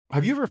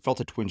Have you ever felt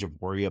a twinge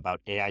of worry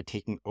about AI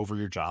taking over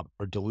your job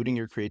or diluting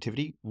your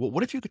creativity? Well,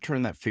 what if you could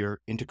turn that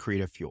fear into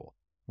creative fuel?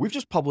 We've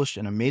just published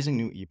an amazing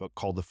new ebook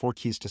called The 4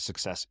 Keys to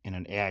Success in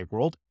an AI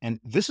World,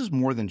 and this is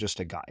more than just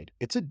a guide.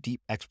 It's a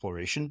deep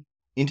exploration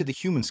into the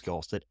human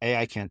skills that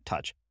AI can't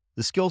touch,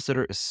 the skills that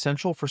are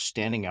essential for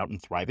standing out and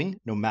thriving,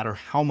 no matter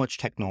how much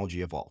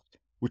technology evolves.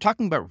 We're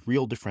talking about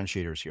real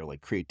differentiators here,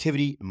 like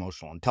creativity,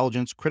 emotional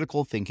intelligence,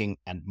 critical thinking,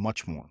 and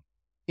much more.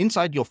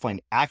 Inside, you'll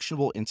find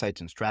actionable insights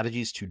and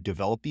strategies to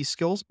develop these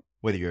skills,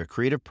 whether you're a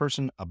creative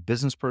person, a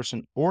business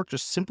person, or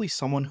just simply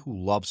someone who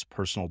loves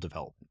personal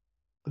development.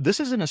 This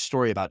isn't a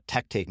story about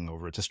tech taking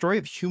over. It's a story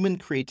of human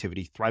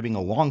creativity thriving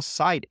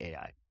alongside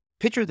AI.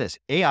 Picture this,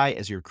 AI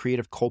as your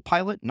creative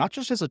co-pilot, not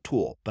just as a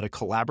tool, but a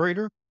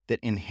collaborator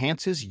that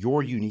enhances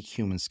your unique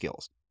human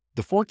skills.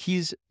 The 4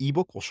 Keys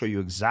ebook will show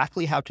you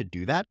exactly how to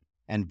do that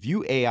and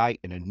view AI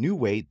in a new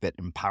way that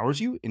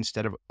empowers you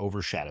instead of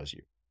overshadows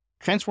you.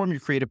 Transform your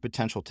creative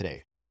potential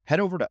today. Head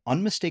over to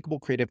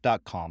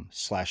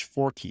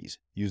unmistakablecreative.com/4keys.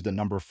 Use the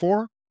number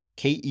 4,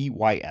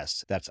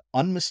 KEYS. That's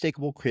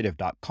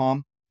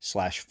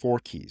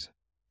unmistakablecreative.com/4keys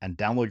and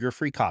download your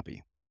free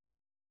copy.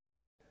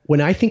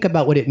 When I think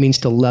about what it means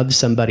to love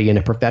somebody in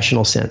a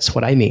professional sense,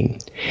 what I mean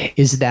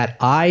is that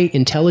I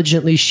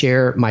intelligently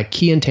share my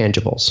key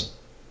intangibles,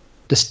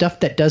 the stuff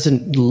that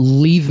doesn't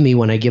leave me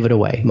when I give it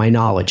away, my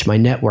knowledge, my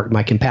network,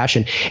 my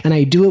compassion. And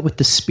I do it with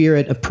the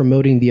spirit of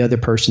promoting the other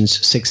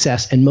person's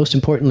success and, most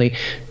importantly,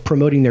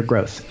 promoting their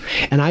growth.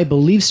 And I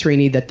believe,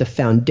 Srini, that the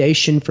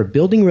foundation for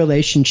building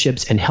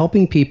relationships and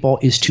helping people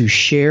is to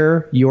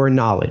share your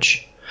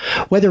knowledge.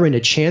 Whether in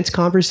a chance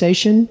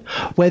conversation,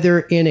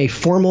 whether in a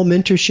formal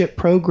mentorship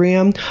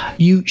program,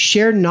 you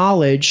share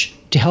knowledge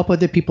to help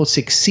other people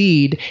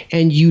succeed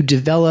and you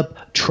develop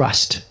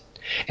trust.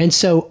 And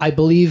so I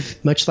believe,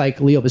 much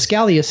like Leo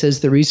Buscaglia says,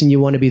 the reason you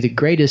want to be the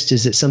greatest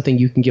is it's something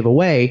you can give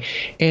away.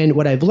 And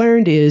what I've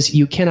learned is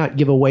you cannot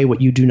give away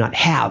what you do not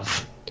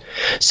have.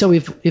 So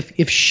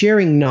if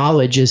sharing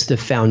knowledge is the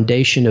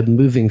foundation of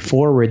moving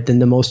forward, then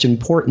the most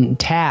important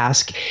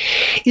task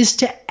is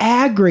to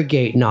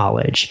aggregate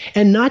knowledge,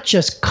 and not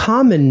just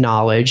common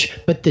knowledge,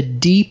 but the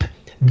deep,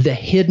 the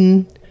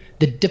hidden,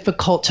 the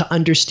difficult to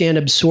understand,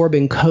 absorb,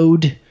 and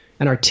code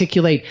and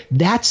articulate.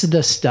 That's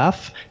the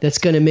stuff that's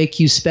going to make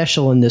you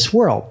special in this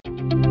world.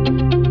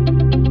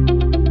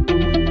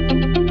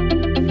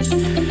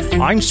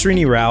 I'm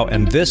Srini Rao,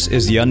 and this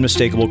is the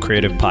Unmistakable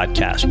Creative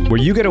Podcast,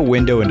 where you get a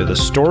window into the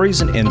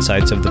stories and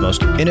insights of the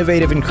most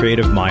innovative and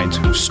creative minds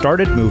who've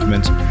started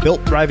movements,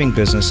 built thriving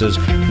businesses,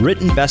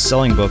 written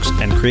best-selling books,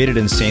 and created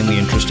insanely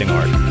interesting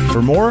art.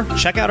 For more,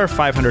 check out our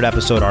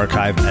 500-episode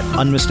archive at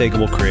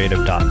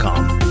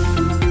unmistakablecreative.com.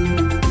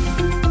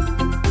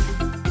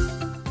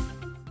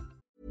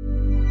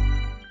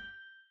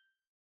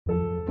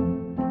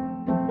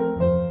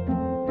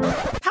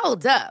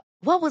 Hold up.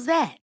 What was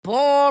that?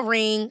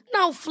 Boring.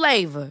 No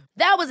flavor.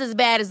 That was as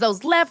bad as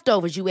those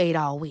leftovers you ate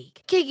all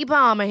week. Keke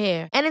Palmer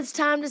here, and it's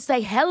time to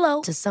say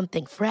hello to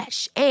something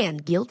fresh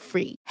and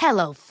guilt-free.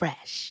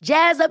 HelloFresh.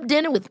 Jazz up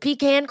dinner with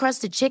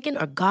pecan-crusted chicken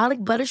or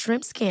garlic butter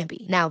shrimp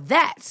scampi. Now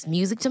that's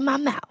music to my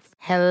mouth.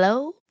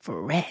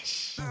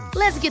 HelloFresh.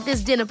 Let's get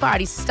this dinner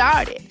party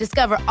started.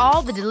 Discover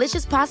all the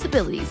delicious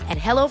possibilities at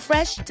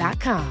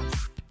HelloFresh.com.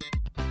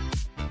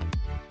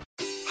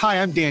 Hi,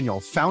 I'm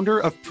Daniel, founder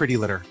of Pretty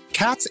Litter.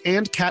 Cats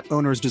and cat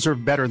owners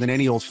deserve better than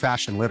any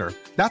old-fashioned litter.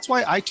 That's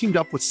why I teamed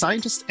up with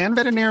scientists and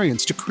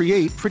veterinarians to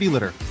create Pretty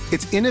Litter.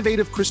 Its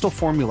innovative crystal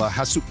formula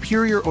has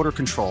superior odor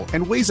control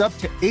and weighs up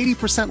to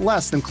 80%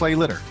 less than clay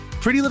litter.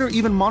 Pretty Litter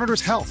even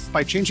monitors health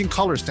by changing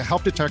colors to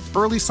help detect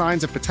early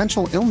signs of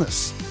potential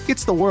illness.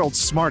 It's the world's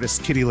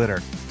smartest kitty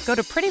litter. Go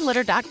to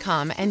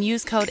prettylitter.com and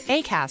use code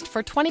ACAST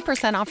for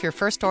 20% off your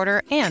first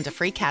order and a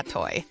free cat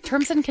toy.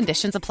 Terms and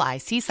conditions apply.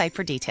 See site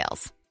for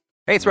details.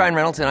 Hey, it's Ryan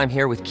Reynolds, and I'm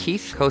here with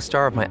Keith,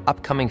 co-star of my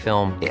upcoming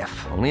film,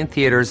 If, only in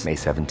theaters May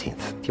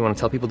 17th. Do you want to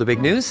tell people the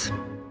big news?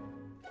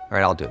 All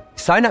right, I'll do it.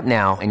 Sign up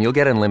now and you'll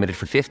get unlimited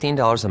for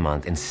 $15 a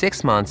month and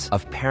 6 months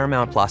of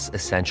Paramount Plus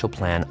Essential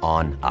Plan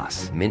on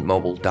us.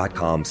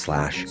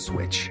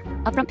 MintMobile.com/switch.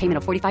 Upfront payment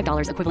of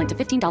 $45 equivalent to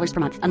 $15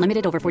 per month.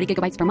 Unlimited over 40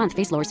 gigabytes per month.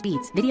 Face lower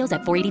speeds. Videos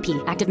at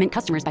 480p. Active Mint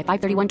customers by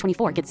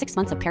 531.24 get 6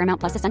 months of Paramount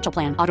Plus Essential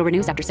Plan. Auto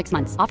renews after 6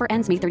 months. Offer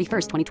ends May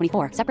 31st,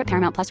 2024. Separate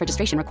Paramount Plus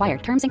registration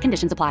required. Terms and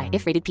conditions apply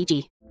if rated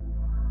PG.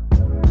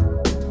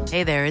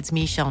 Hey there, it's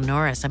Michelle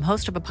Norris. I'm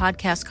host of a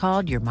podcast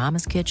called Your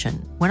Mama's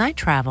Kitchen. When I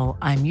travel,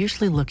 I'm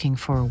usually looking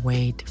for a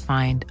way to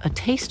find a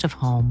taste of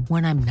home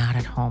when I'm not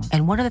at home.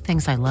 And one of the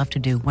things I love to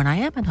do when I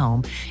am at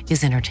home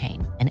is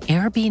entertain. And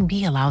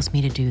Airbnb allows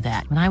me to do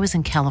that. When I was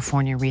in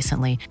California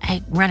recently,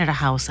 I rented a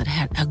house that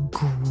had a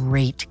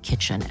great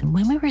kitchen. And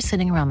when we were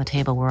sitting around the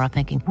table, we were all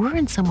thinking, we're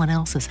in someone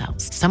else's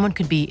house. Someone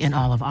could be in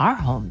all of our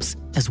homes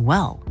as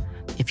well.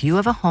 If you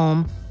have a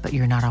home, but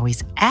you're not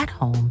always at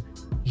home,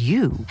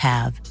 you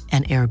have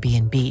an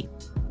Airbnb.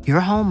 Your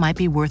home might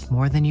be worth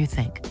more than you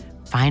think.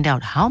 Find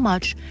out how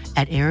much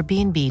at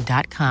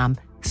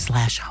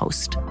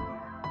airbnb.com/host.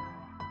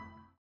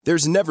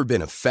 There's never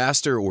been a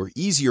faster or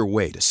easier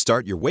way to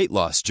start your weight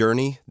loss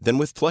journey than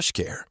with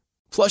PlushCare.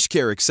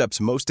 PlushCare accepts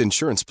most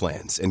insurance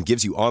plans and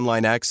gives you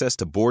online access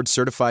to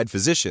board-certified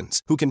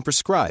physicians who can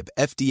prescribe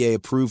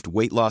FDA-approved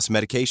weight loss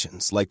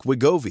medications like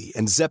Wegovy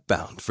and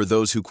Zepbound for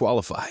those who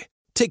qualify.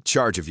 Take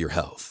charge of your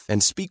health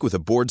and speak with a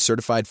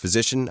board-certified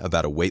physician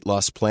about a weight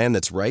loss plan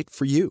that's right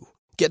for you.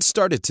 Get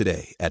started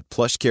today at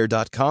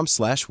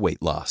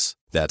plushcare.com/weight loss.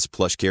 That's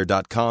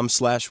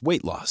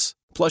plushcare.com/weight loss.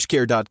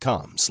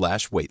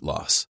 plushcare.com/weight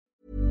loss.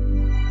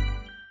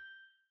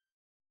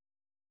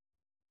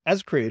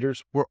 As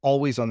creators, we're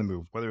always on the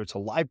move. Whether it's a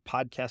live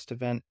podcast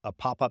event, a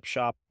pop-up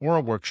shop, or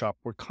a workshop,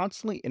 we're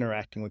constantly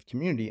interacting with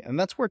community, and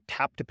that's where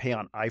Tap to Pay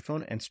on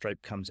iPhone and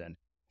Stripe comes in.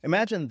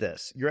 Imagine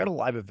this. You're at a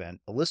live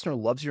event, a listener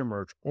loves your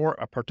merch, or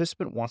a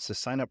participant wants to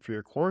sign up for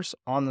your course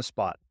on the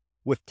spot.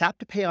 With Tap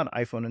to Pay on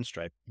iPhone and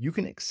Stripe, you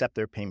can accept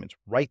their payments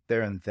right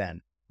there and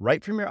then,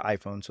 right from your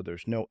iPhone, so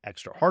there's no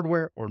extra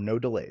hardware or no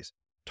delays.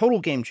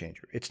 Total game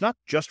changer. It's not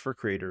just for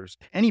creators.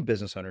 Any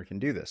business owner can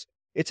do this.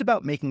 It's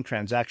about making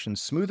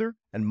transactions smoother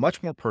and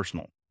much more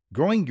personal,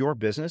 growing your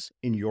business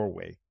in your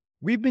way.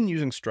 We've been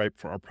using Stripe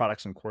for our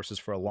products and courses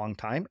for a long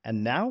time,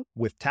 and now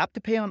with Tap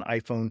to Pay on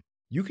iPhone,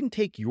 you can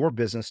take your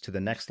business to the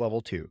next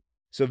level too.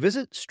 So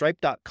visit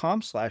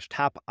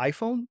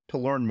stripe.com/tapiphone to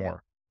learn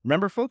more.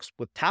 Remember, folks,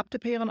 with Tap to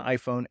Pay on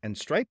iPhone and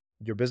Stripe,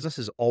 your business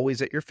is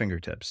always at your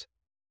fingertips.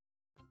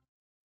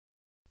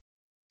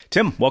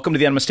 Tim, welcome to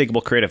The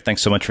Unmistakable Creative.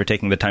 Thanks so much for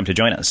taking the time to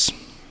join us.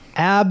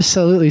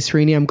 Absolutely,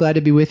 Srini. I'm glad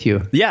to be with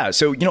you. Yeah.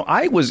 So,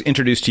 I was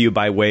introduced to you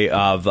by way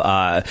of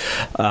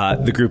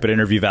the group at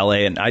Interview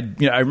Valet. And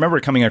I remember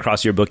coming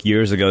across your book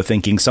years ago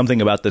thinking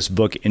something about this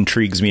book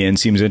intrigues me and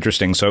seems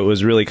interesting. So it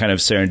was really kind of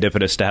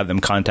serendipitous to have them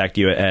contact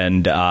you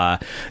and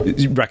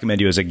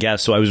recommend you as a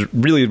guest. So I was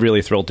really,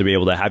 really thrilled to be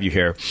able to have you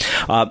here.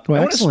 I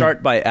want to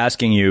start by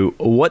asking you,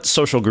 what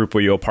social group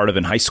were you a part of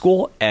in high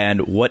school,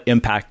 and what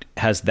impact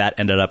has that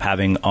ended up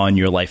having on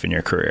your life and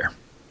your career?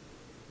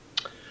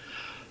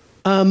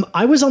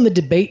 I was on the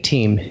debate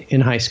team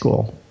in high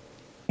school,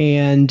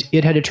 and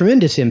it had a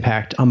tremendous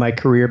impact on my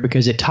career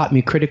because it taught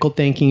me critical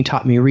thinking,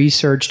 taught me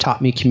research,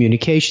 taught me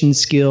communication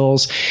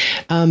skills,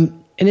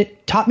 and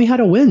it taught me how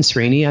to win,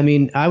 Srini. I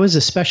mean, I was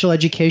a special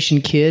education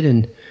kid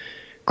in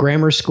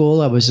grammar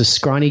school. I was a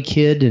scrawny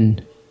kid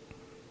in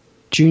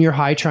junior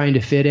high trying to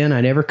fit in.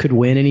 I never could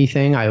win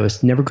anything.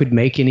 Never could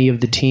make any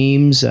of the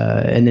teams.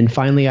 And then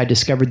finally I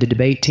discovered the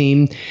debate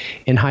team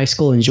in high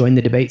school and joined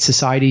the debate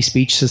society,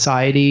 speech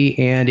society,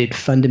 and it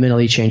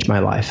fundamentally changed my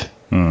life.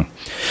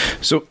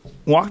 So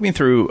walk me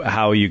through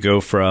how you go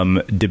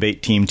from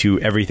debate team to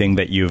everything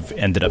that you've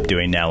ended up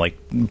doing now. Like,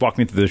 walk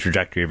me through the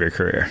trajectory of your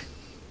career.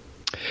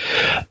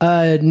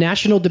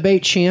 National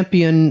debate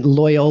champion,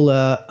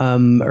 Loyola,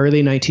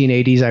 early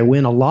 1980s. I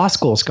win a law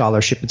school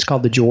scholarship. It's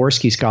called the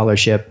Jaworski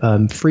Scholarship,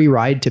 free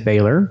ride to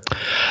Baylor.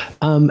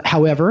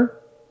 However,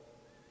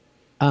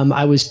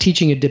 I was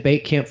teaching a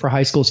debate camp for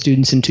high school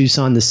students in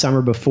Tucson the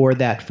summer before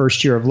that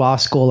first year of law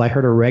school. I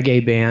heard a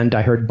reggae band.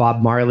 I heard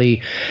Bob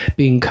Marley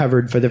being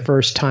covered for the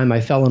first time.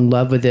 I fell in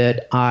love with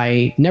it.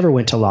 I never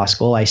went to law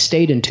school. I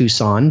stayed in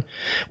Tucson,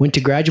 went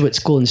to graduate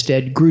school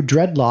instead, grew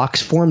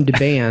dreadlocks, formed a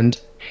band,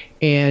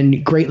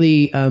 and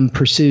greatly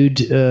pursued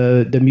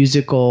the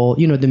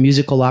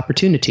musical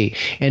opportunity.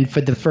 And for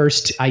the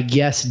first,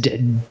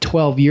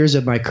 12 years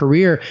of my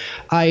career,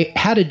 I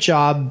had a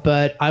job,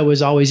 but I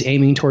was always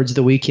aiming towards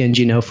the weekend,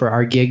 for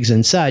our gigs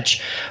and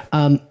such.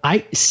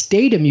 I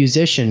stayed a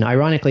musician.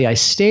 Ironically, I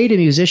stayed a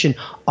musician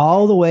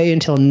all the way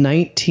until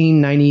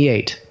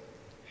 1998.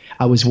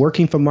 I was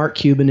working for Mark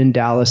Cuban in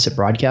Dallas at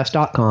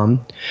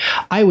Broadcast.com.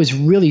 I was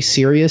really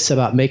serious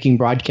about making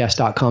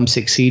Broadcast.com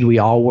succeed. We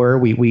all were.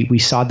 We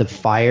saw the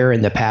fire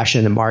and the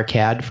passion that Mark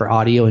had for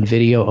audio and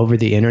video over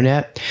the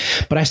internet.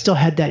 But I still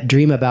had that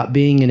dream about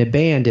being in a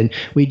band. And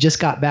we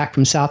just got back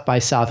from South by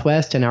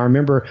Southwest. And I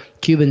remember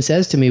Cuban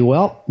says to me,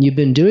 well, you've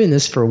been doing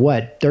this for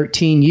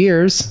 13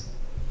 years?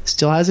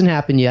 Still hasn't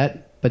happened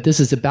yet. But this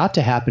is about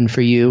to happen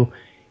for you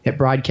at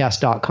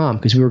Broadcast.com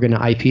because we were going to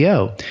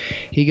IPO.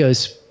 He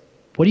goes,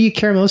 what do you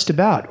care most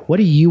about? What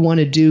do you want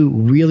to do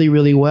really,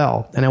 really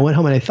well? And I went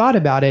home and I thought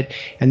about it,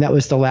 and that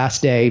was the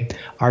last day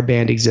our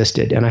band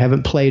existed. And I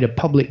haven't played a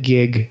public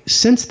gig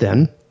since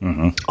then.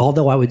 Mm-hmm.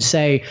 Although I would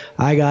say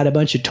I got a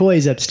bunch of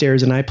toys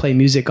upstairs and I play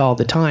music all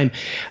the time.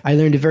 I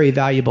learned a very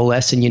valuable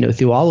lesson,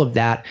 through all of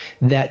that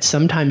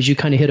sometimes you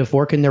kind of hit a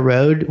fork in the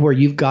road where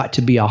you've got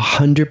to be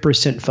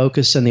 100%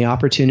 focused on the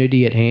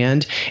opportunity at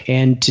hand.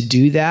 And to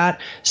do that,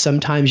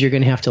 sometimes you're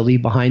going to have to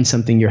leave behind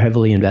something you're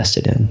heavily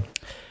invested in.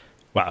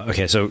 Wow.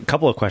 Okay. So a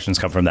couple of questions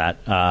come from that.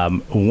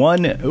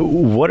 One,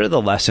 what are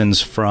the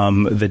lessons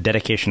from the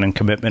dedication and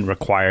commitment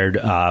required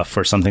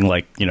for something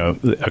like,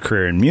 a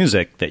career in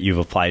music that you've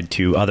applied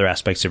to other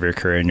aspects of your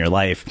career in your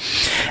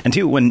life? And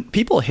two, when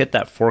people hit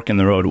that fork in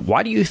the road,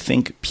 why do you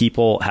think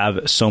people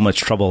have so much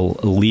trouble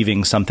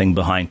leaving something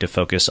behind to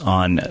focus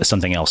on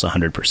something else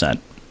 100%?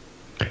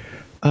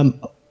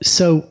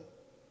 So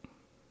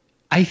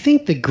I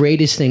think the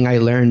greatest thing I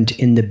learned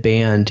in the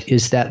band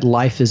is that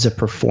life is a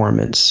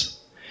performance.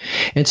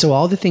 And so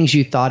all the things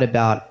you thought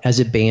about as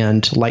a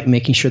band, like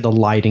making sure the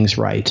lighting's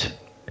right,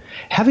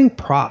 having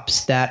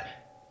props that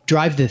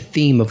drive the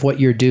theme of what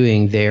you're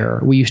doing there.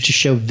 We used to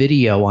show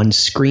video on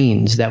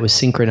screens that was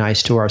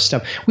synchronized to our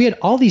stuff. We had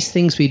all these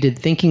things we did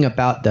thinking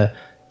about the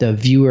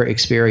viewer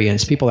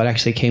experience, people that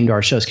actually came to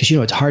our shows, because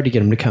it's hard to get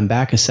them to come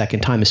back a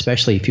second time,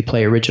 especially if you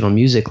play original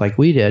music like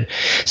we did.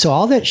 So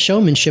all that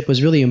showmanship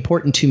was really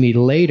important to me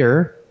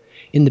later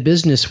in the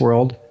business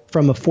world,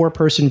 from a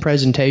 4-person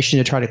presentation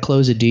to try to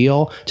close a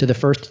deal to the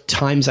first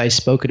times I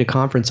spoke at a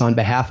conference on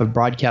behalf of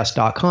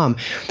broadcast.com.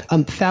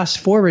 Fast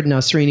forward now,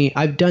 Srini,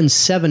 I've done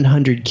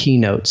 700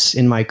 keynotes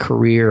in my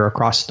career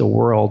across the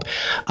world.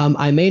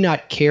 I may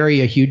not carry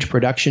a huge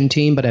production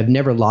team, but I've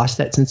never lost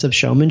that sense of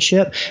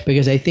showmanship,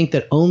 because I think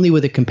that only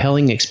with a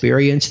compelling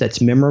experience that's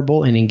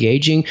memorable and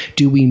engaging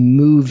do we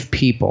move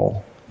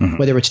people,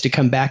 whether it's to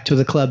come back to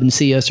the club and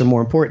see us, or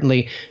more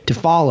importantly, to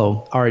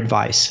follow our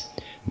advice.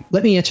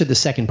 Let me answer the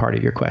second part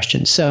of your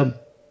question. So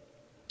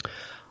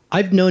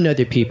I've known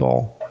other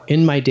people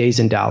in my days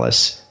in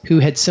Dallas who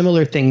had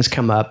similar things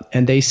come up,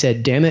 and they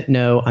said, damn it,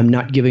 no, I'm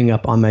not giving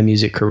up on my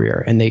music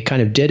career. And they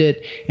kind of did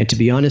it. And to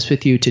be honest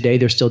with you, today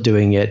they're still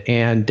doing it,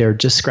 and they're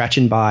just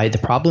scratching by. The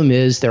problem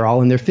is they're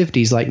all in their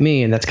 50s like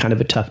me, and that's kind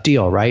of a tough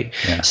deal, right?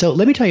 Yeah. So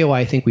let me tell you why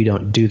I think we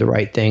don't do the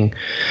right thing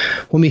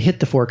when we hit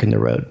the fork in the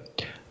road.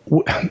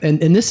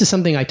 And this is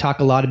something I talk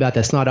a lot about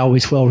that's not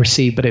always well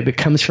received, but it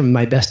comes from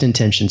my best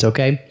intentions,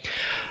 okay?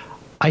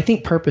 I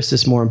think purpose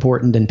is more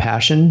important than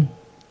passion.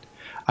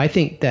 I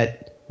think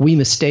that we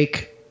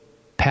mistake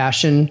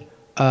passion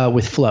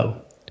with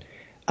flow.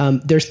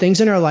 There's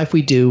things in our life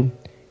we do,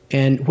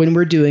 and when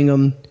we're doing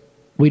them,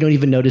 we don't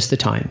even notice the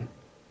time.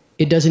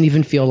 It doesn't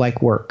even feel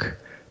like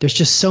work. There's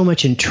just so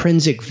much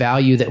intrinsic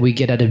value that we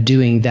get out of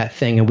doing that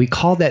thing, and we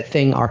call that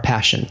thing our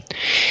passion.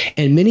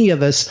 And many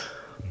of us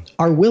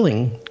are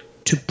willing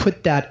to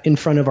put that in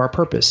front of our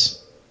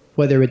purpose,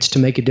 whether it's to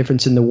make a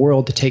difference in the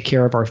world, to take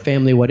care of our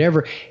family,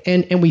 whatever.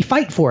 And we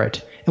fight for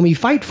it. And we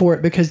fight for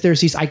it because there's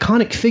these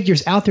iconic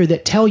figures out there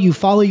that tell you,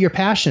 follow your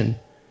passion.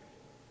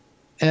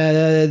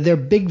 They're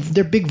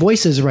big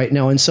voices right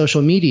now on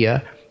social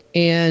media.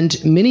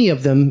 And many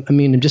of them, I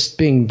mean, I'm just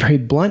being very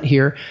blunt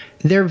here,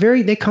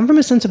 they come from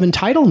a sense of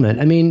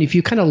entitlement. I mean, if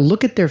you kind of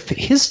look at their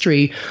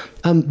history,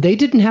 they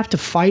didn't have to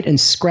fight and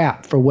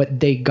scrap for what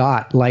they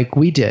got like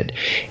we did.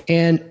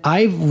 And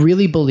I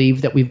really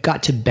believe that we've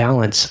got to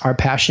balance our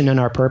passion and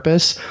our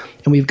purpose,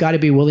 and we've got to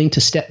be willing to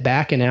step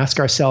back and ask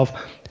ourselves,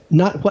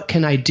 not what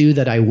can I do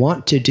that I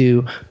want to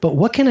do, but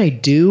what can I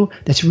do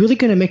that's really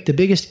going to make the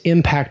biggest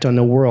impact on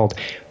the world?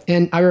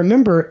 And I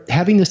remember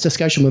having this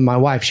discussion with my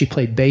wife. She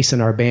played bass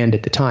in our band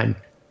at the time.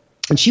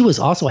 And she was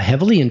also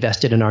heavily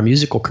invested in our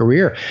musical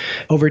career.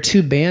 Over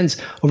 2 bands,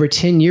 over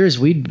 10 years,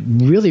 we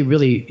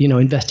really,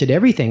 invested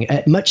everything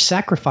at much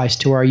sacrifice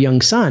to our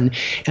young son.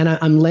 And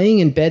I'm laying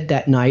in bed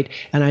that night,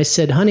 and I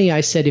said, honey,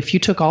 if you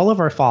took all of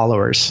our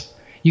followers,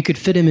 you could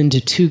fit them into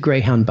 2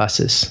 Greyhound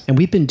buses. And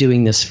we've been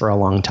doing this for a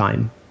long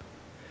time.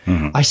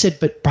 Mm-hmm. I said,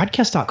 but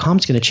broadcast.com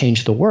is going to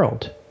change the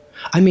world.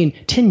 I mean,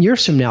 10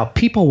 years from now,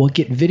 people will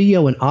get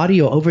video and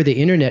audio over the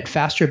internet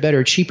faster,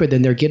 better, cheaper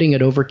than they're getting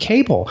it over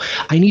cable.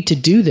 I need to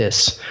do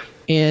this.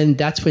 And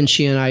that's when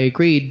she and I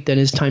agreed, then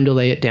it's time to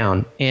lay it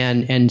down.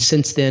 And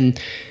since then,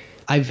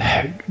 I've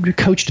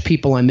coached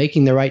people on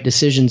making the right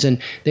decisions,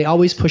 and they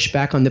always push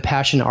back on the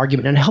passion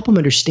argument, and I help them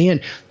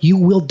understand you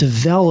will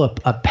develop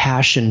a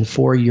passion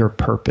for your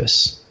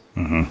purpose.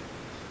 Mm-hmm.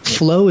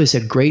 Flow is a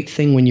great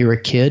thing when you're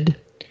a kid.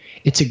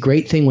 It's a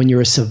great thing when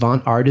you're a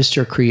savant artist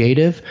or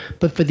creative,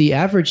 but for the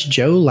average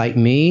Joe like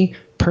me,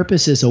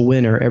 purpose is a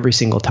winner every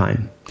single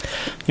time.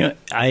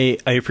 I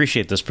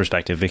appreciate this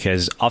perspective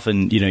because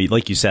often,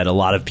 like you said, a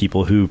lot of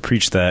people who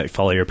preach the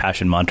follow your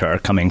passion mantra are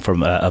coming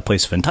from a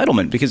place of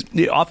entitlement, because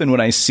often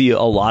when I see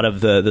a lot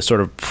of the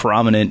sort of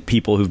prominent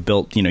people who've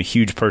built,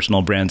 huge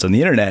personal brands on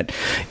the internet,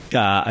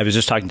 I was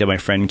just talking to my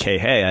friend Kay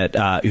Hay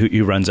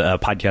who runs a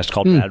podcast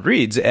called Bad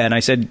Reads. And I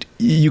said,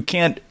 you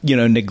can't,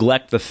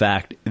 neglect the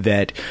fact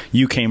that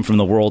you came from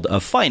the world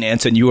of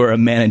finance and you are a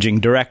managing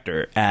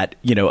director at,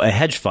 a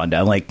hedge fund.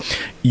 I'm like,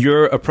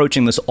 you're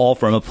approaching this all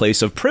from a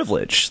place of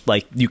privilege.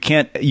 Like you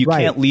can't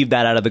leave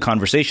that out of the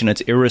conversation. It's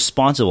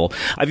irresponsible.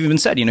 I've even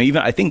said,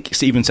 I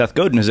think even Seth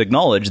Godin has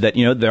acknowledged that,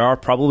 there are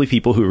probably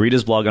people who read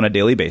his blog on a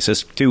daily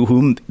basis to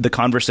whom the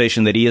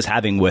conversation that he is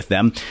having with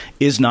them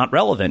is not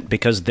relevant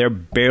because they're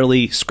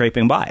barely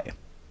scraping by.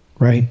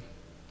 Right.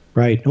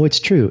 No, it's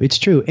true. It's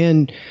true.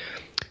 And,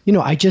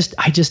 I just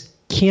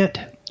can't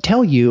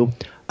tell you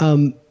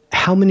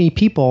how many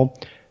people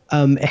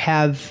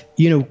have,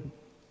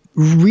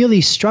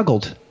 really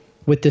struggled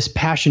with this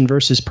passion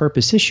versus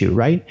purpose issue,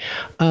 right?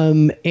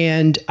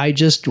 And I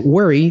just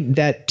worry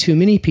that too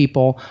many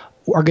people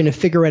are going to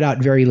figure it out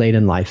very late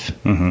in life.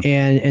 Mm-hmm.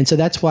 And so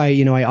that's why,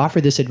 I offer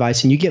this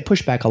advice, and you get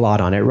pushback a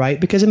lot on it, right?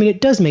 Because, it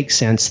does make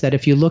sense that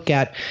if you look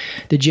at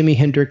the Jimi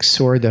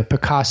Hendrix or the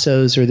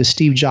Picassos or the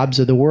Steve Jobs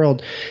of the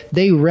world,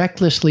 they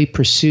recklessly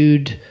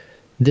pursued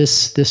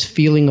this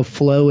feeling of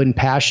flow and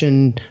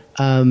passion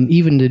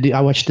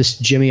I watched this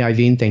Jimmy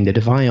Iovine thing, the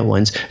Defiant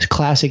Ones,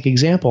 classic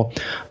example.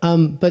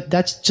 But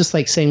that's just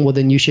like saying, well,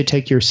 then you should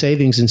take your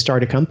savings and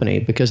start a company,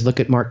 because look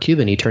at Mark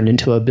Cuban. He turned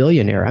into a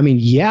billionaire. I mean,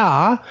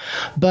 yeah,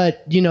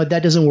 but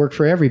that doesn't work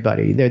for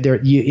everybody.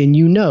 And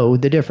you know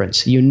the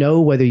difference. You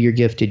know whether you're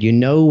gifted. You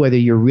know whether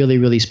you're really,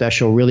 really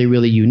special, really,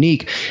 really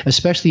unique,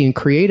 especially in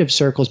creative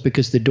circles,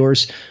 because the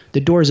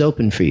door's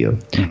open for you.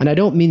 And I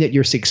don't mean that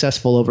you're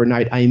successful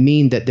overnight. I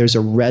mean that there's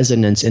a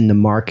resonance in the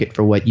market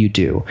for what you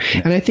do.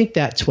 And I think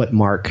that's what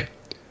Mark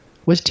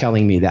was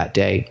telling me that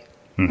day.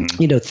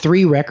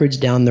 3 records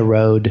down the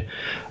road,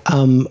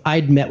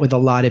 I'd met with a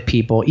lot of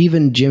people.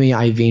 Even Jimmy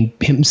Iovine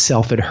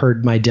himself had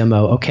heard my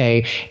demo,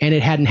 okay, and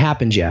it hadn't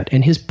happened yet.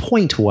 And his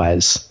point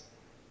was,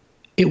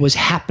 it was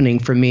happening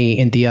for me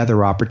in the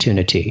other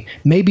opportunity.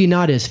 Maybe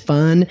not as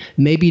fun,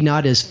 maybe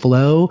not as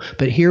flow,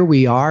 but here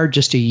we are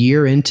just a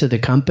year into the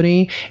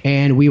company,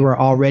 and we were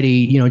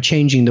already,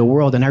 changing the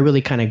world. And I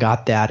really kind of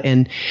got that.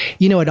 And,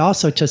 it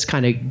also just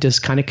kind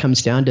of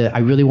comes down to, I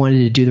really wanted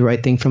to do the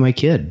right thing for my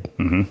kid.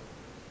 Mm-hmm.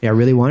 Yeah, I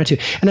really wanted to.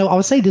 And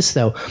I'll say this,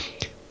 though.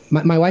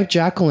 My wife,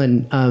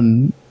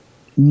 Jacqueline,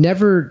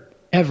 never,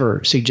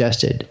 ever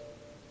suggested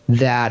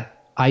that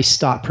I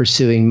stopped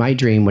pursuing my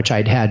dream, which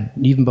I'd had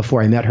even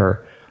before I met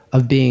her,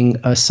 of being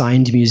a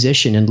signed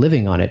musician and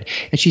living on it.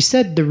 And she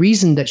said the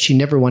reason that she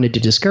never wanted to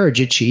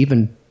discourage it, she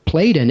even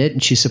played in it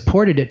and she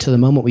supported it to the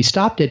moment we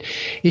stopped it,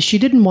 is she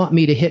didn't want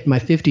me to hit my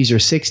 50s or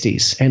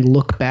 60s and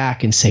look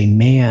back and say,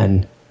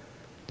 man,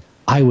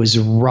 I was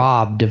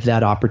robbed of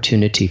that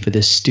opportunity for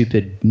this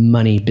stupid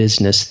money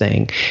business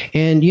thing.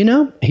 And,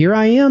 here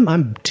I am.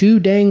 I'm too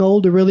dang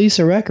old to release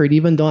a record,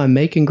 even though I'm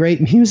making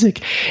great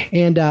music.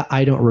 And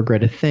I don't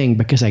regret a thing,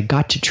 because I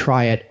got to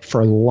try it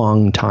for a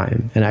long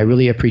time. And I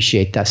really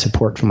appreciate that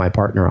support from my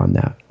partner on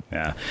that.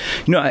 Yeah.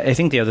 I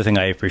think the other thing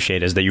I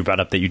appreciate is that you brought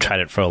up that you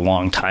tried it for a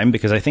long time,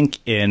 because I think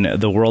in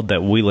the world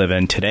that we live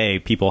in today,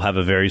 people have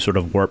a very sort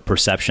of warped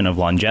perception of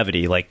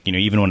longevity. Like,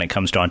 even when it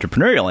comes to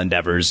entrepreneurial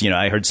endeavors,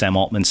 I heard Sam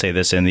Altman say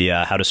this in the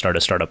How to Start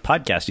a Startup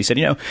podcast. He said,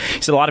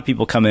 a lot of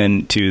people come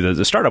into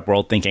the startup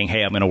world thinking,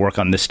 hey, I'm going to work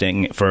on this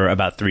thing for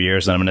about 3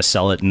 years and I'm going to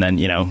sell it and then,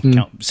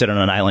 sit on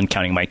an island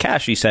counting my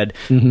cash. He said,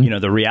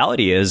 the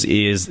reality is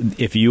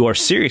if you are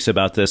serious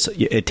about this,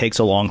 it takes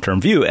a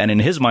long-term view. And in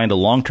his mind, a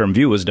long-term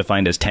view was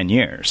defined as 10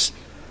 years.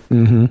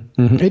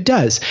 It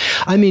does.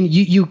 I mean,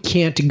 you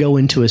can't go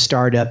into a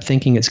startup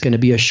thinking it's going to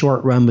be a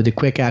short run with a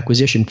quick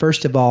acquisition.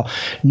 First of all,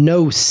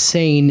 no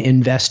sane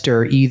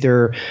investor,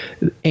 either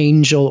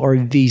angel or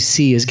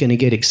VC, is going to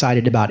get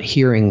excited about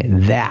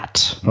hearing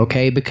that,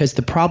 okay? Because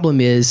the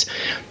problem is,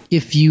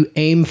 if you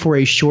aim for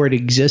a short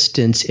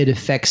existence, it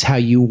affects how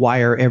you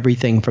wire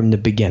everything from the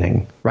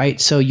beginning,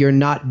 right? So you're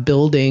not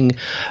building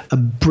a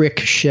brick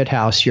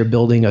shithouse, you're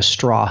building a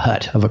straw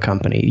hut of a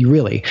company,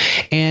 really.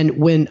 And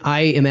when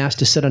I am asked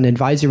to sit on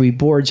advisory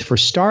boards for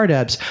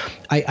startups,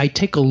 I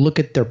take a look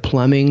at their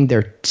plumbing,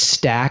 their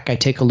stack. I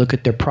take a look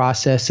at their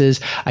processes.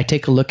 I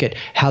take a look at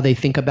how they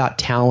think about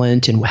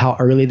talent and how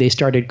early they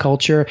started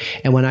culture.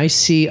 And when I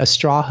see a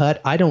straw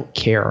hut, I don't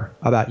care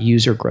about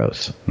user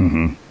growth.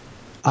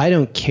 I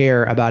don't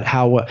care about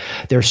how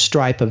their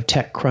Stripe of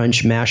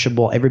TechCrunch,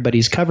 Mashable,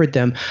 everybody's covered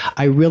them.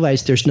 I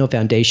realize there's no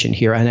foundation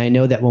here. And I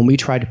know that when we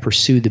try to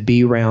pursue the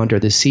B round or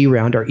the C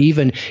round, or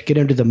even get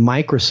under the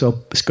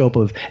microscope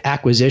of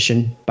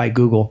acquisition by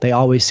Google, they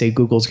always say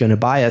Google's going to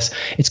buy us.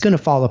 It's going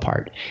to fall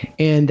apart.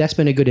 And that's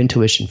been a good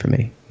intuition for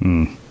me.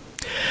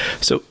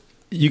 So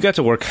you got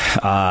to work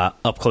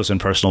up close and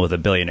personal with a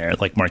billionaire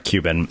like Mark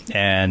Cuban,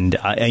 and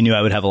I knew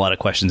I would have a lot of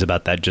questions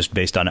about that just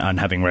based on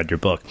having read your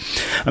book.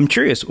 I'm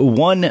curious,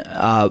 one,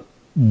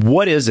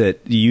 what is it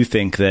you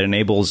think that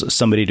enables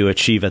somebody to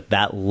achieve at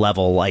that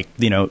level, like,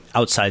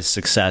 outsized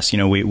success?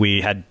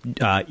 We had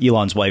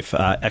Elon's wife,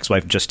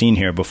 ex-wife Justine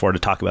here before to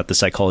talk about the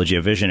psychology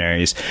of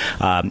visionaries.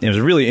 It was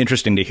really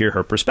interesting to hear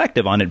her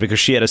perspective on it,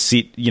 because she had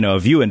a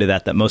view into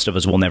that most of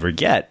us will never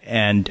get.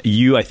 And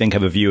you, I think,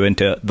 have a view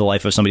into the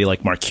life of somebody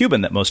like Mark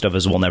Cuban that most of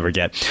us will never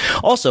get.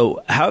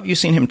 Also, how have you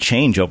seen him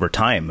change over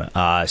time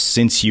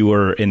since you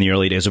were in the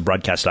early days of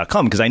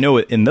broadcast.com? Because I know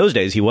in those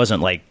days he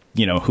wasn't like,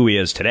 who he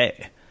is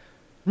today.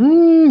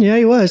 Yeah,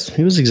 he was.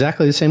 He was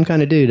exactly the same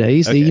kind of dude.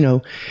 He's,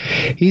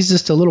 he's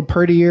just a little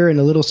purtier and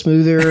a little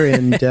smoother,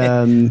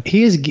 and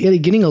he is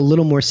getting a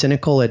little more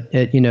cynical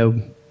at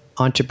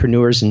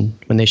entrepreneurs and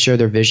when they share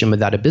their vision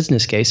without a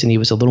business case, and he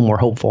was a little more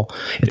hopeful,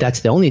 if that's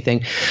the only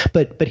thing.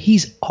 But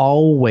he's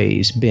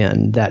always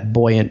been that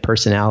buoyant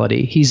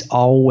personality. He's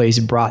always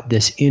brought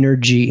this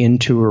energy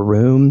into a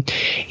room.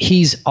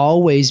 He's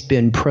always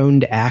been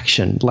prone to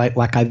action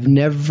like I've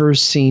never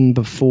seen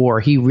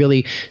before. He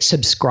really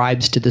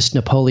subscribes to this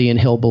Napoleon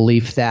Hill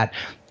belief that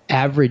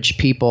average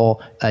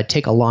people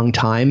take a long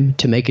time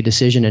to make a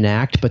decision and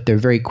act, but they're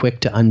very quick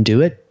to undo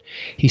it.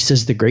 He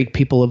says the great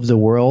people of the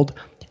world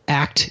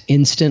act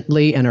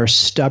instantly and are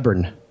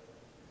stubborn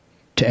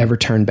to ever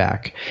turn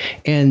back.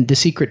 And the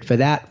secret for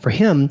that, for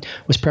him,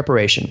 was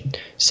preparation.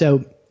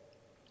 So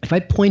if I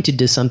pointed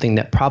to something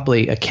that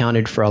probably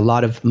accounted for a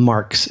lot of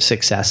Mark's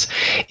success,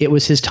 it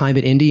was his time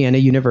at Indiana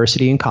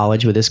University in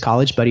college with his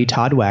college buddy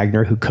Todd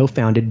Wagner, who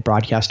co-founded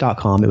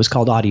Broadcast.com. It was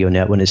called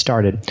AudioNet when it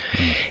started.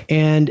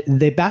 And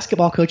the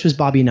basketball coach was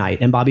Bobby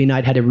Knight, and Bobby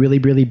Knight had a really,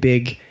 really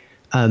big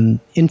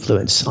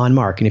influence on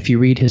Mark. And if you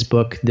read his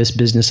book, This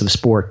Business of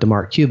Sport, the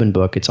Mark Cuban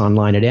book, it's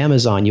online at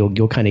Amazon,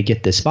 you'll kind of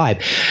get this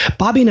vibe.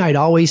 Bobby Knight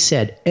always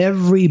said,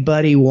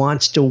 everybody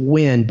wants to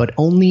win, but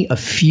only a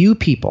few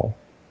people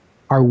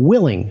are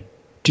willing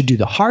to do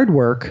the hard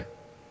work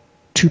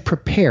to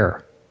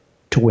prepare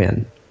to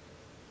win.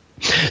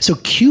 So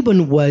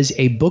Cuban was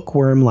a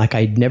bookworm like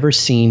I'd never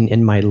seen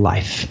in my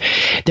life.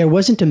 There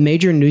wasn't a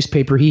major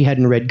newspaper he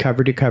hadn't read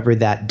cover to cover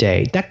that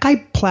day. That guy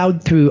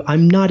plowed through,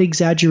 I'm not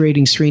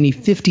exaggerating, Srini,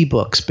 50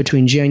 books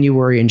between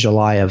January and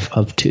July of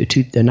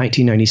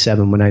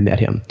 1997 when I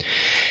met him.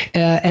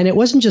 And it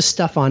wasn't just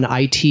stuff on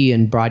IT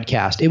and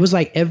broadcast. It was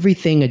like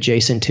everything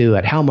adjacent to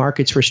it, how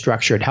markets were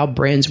structured, how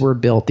brands were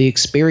built, the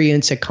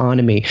experience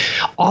economy,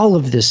 all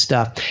of this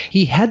stuff.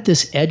 He had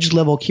this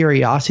edge-level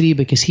curiosity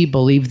because he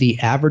believed the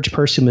average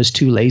person was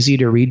too lazy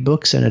to read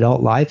books in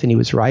adult life, and he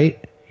was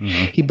right.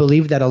 Mm-hmm. He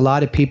believed that a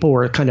lot of people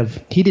were kind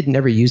of, he didn't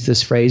ever use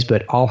this phrase,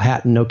 but all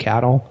hat and no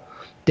cattle.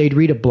 They'd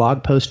read a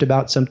blog post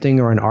about something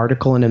or an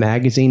article in a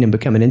magazine and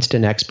become an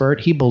instant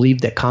expert. He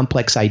believed that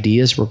complex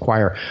ideas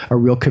require a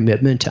real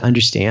commitment to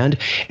understand.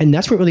 And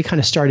that's what really kind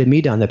of started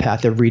me down the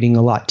path of reading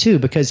a lot too,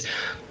 because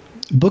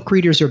book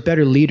readers are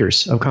better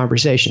leaders of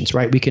conversations,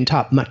 right? We can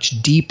talk much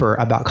deeper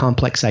about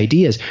complex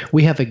ideas.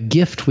 We have a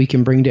gift we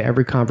can bring to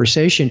every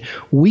conversation.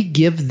 We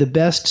give the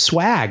best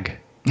swag.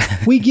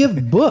 We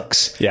give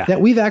books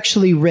that we've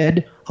actually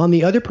read on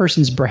the other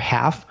person's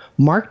behalf,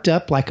 marked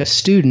up like a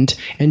student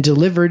and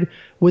delivered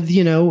with,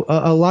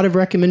 a lot of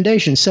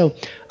recommendations. So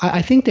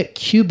I think that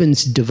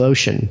Cuban's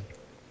devotion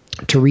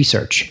to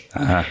research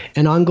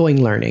and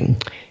ongoing learning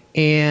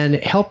and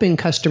helping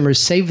customers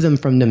save them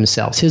from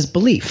themselves, his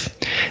belief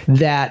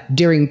that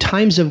during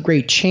times of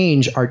great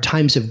change are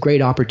times of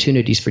great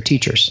opportunities for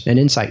teachers and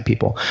insight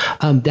people.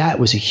 That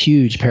was a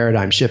huge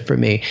paradigm shift for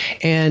me.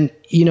 And,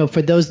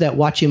 for those that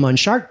watch him on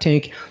Shark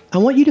Tank, I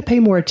want you to pay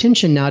more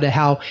attention now to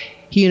how,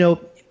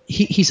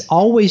 he's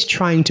always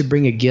trying to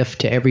bring a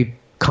gift to every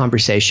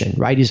conversation,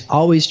 right? He's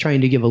always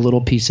trying to give a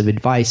little piece of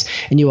advice.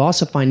 And you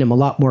also find him a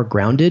lot more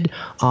grounded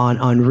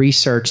on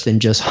research than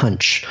just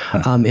hunch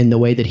in the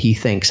way that he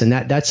thinks. And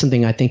that's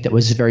something I think that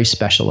was very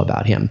special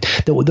about him.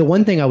 The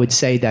one thing I would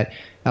say that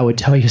I would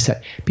tell you is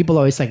that people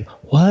always like,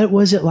 what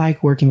was it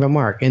like working for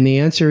Mark? And the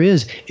answer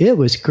is, it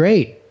was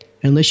great,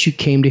 unless you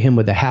came to him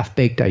with a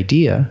half-baked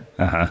idea.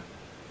 And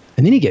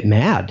then he'd get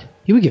mad.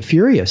 He would get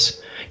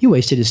furious. You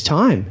wasted his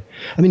time.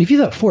 I mean, if you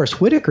thought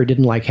Forrest Whitaker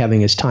didn't like having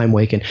his time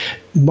wasted,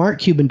 Mark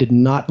Cuban did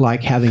not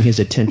like having his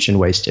attention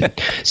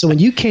wasted. So when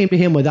you came to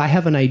him with, I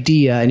have an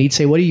idea, and he'd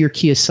say, what are your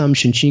key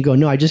assumptions? And you go,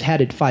 no, I just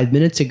had it 5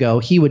 minutes ago.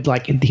 He would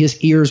his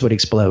ears would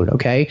explode.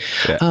 Okay.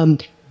 Yeah.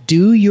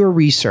 Do your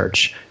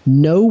research.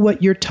 Know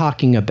what you're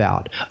talking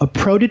about. A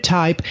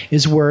prototype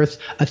is worth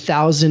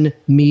 1,000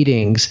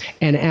 meetings,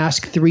 and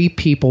ask 3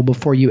 people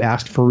before you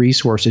ask for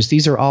resources.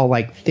 These are all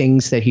like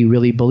things that he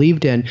really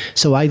believed in.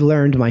 So I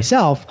learned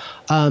myself,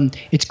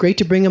 it's great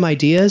to bring him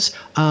ideas,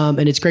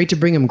 and it's great to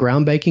bring him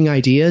groundbreaking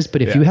ideas.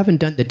 But if you haven't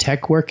done the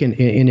tech work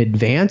in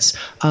advance,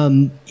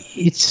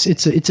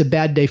 it's a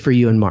bad day for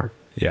you and Mark.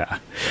 Yeah.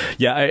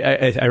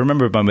 I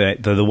remember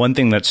the one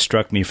thing that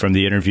struck me from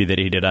the interview that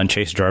he did on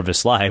Chase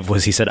Jarvis Live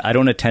was he said, I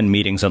don't attend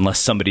meetings unless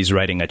somebody's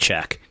writing a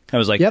check. I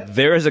was like,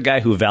 there is a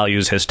guy who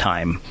values his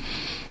time.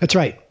 That's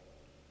right.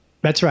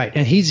 That's right.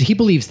 And he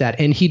believes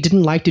that. And he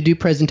didn't like to do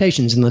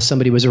presentations unless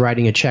somebody was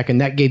writing a check. And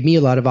that gave me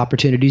a lot of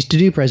opportunities to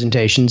do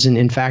presentations. And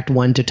in fact,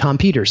 one to Tom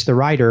Peters, the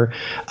writer,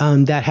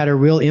 that had a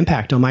real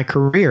impact on my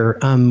career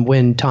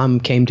when Tom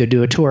came to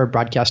do a tour of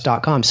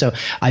Broadcast.com. So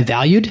I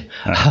valued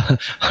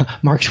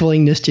Mark's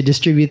willingness to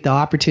distribute the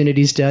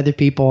opportunities to other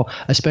people,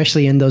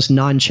 especially in those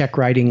non-check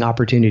writing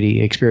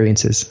opportunity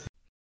experiences.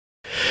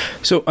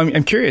 So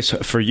I'm curious,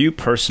 for you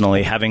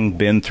personally, having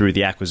been through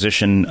the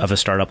acquisition of a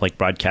startup like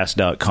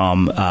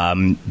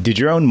Broadcast.com, did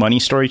your own money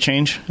story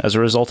change as a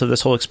result of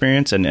this whole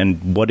experience?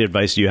 And what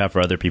advice do you have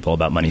for other people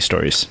about money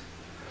stories?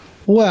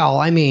 Well,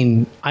 I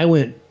mean, I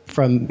went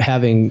from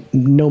having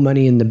no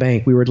money in the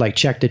bank. We were like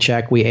check to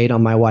check. We ate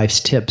on my wife's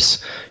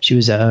tips. She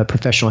was a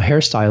professional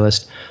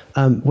hairstylist.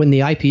 When the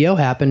IPO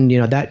happened,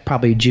 that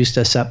probably juiced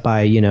us up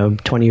by,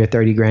 20 or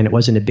 30 grand. It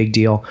wasn't a big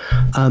deal.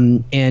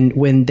 And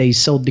when they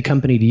sold the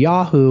company to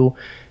Yahoo,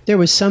 there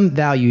was some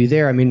value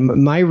there. I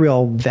mean, my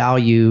real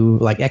value,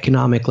 like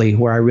economically,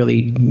 where I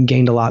really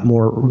gained a lot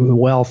more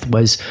wealth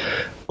was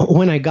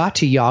when I got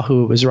to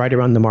Yahoo. It was right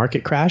around the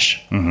market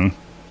crash. Mm-hmm.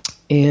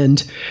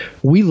 And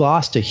we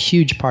lost a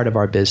huge part of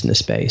our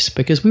business base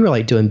because we were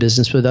like doing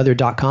business with other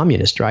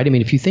 .communists, right? I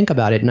mean, if you think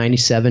about it,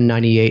 97,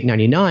 98,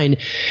 99,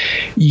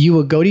 you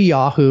would go to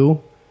Yahoo,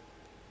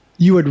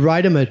 you would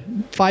write them a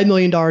 $5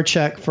 million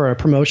check for a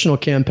promotional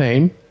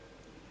campaign.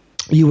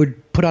 You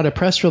would put out a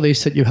press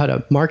release that you had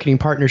a marketing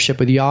partnership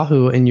with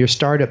Yahoo, and your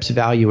startup's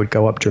value would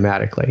go up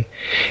dramatically.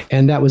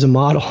 And that was a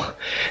model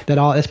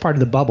that's part of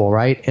the bubble,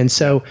 right? And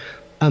so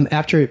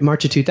after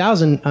March of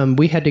 2000,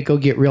 we had to go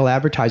get real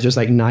advertisers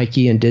like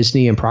Nike and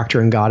Disney and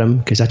Procter & Gamble,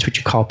 because that's what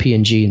you call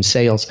P&G in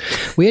sales.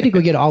 We had to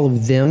go get all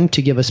of them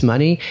to give us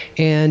money,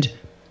 and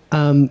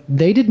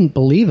they didn't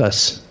believe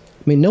us.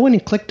 I mean, no one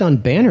clicked on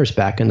banners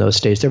back in those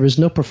days. There was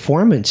no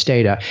performance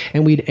data,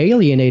 and we'd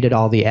alienated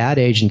all the ad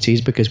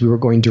agencies because we were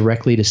going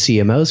directly to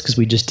CMOs because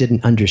we just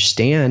didn't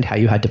understand how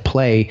you had to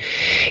play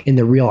in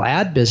the real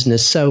ad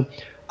business. So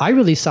I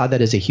really saw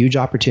that as a huge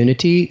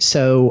opportunity.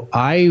 So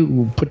I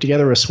put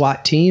together a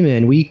SWAT team,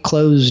 and we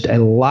closed a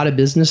lot of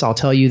business. I'll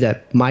tell you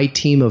that my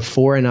team of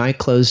 4 and I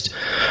closed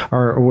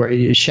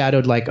or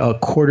shadowed like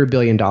 $250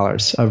 million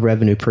of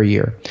revenue per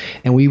year.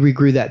 And we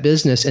regrew that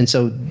business. And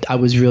so I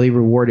was really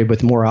rewarded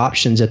with more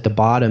options at the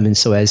bottom. And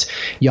so as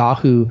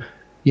Yahoo,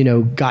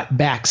 got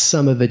back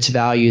some of its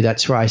value,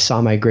 that's where I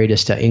saw my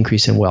greatest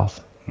increase in wealth.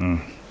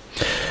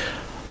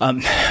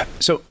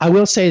 So I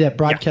will say that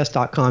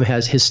broadcast.com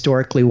has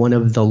historically one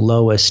of the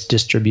lowest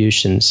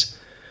distributions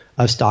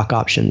of stock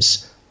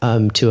options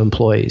to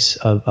employees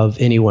of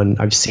anyone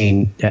I've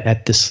seen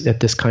at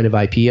this kind of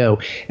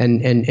IPO.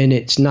 And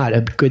it's not a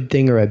good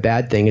thing or a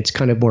bad thing. It's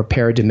kind of more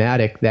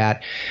paradigmatic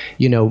that,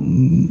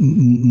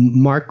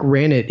 Mark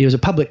ran it. It was a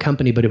public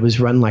company, but it was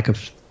run like a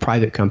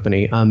private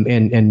company.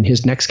 And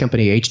his next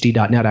company,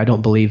 HD.net, I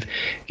don't believe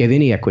gave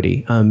any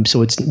equity.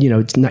 So it's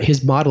not,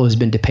 his model has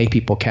been to pay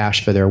people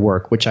cash for their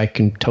work, which I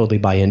can totally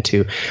buy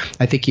into.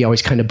 I think he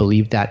always kind of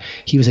believed that.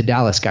 He was a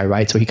Dallas guy,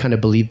 right? So he kind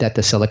of believed that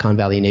the Silicon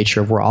Valley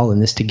nature of we're all in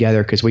this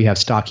together because we have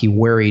stock. He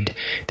worried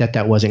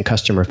that wasn't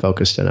customer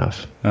focused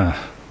enough.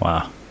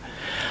 Wow.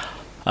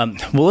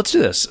 Well, let's do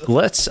this.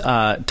 Let's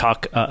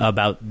talk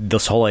about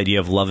this whole idea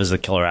of love as a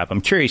killer app.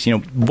 I'm curious,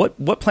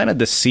 what planted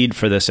the seed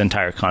for this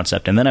entire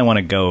concept? And then I want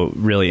to go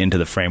really into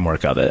the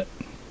framework of it.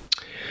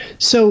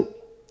 So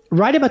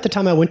right about the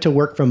time I went to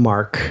work for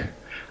Mark,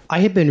 I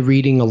had been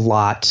reading a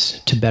lot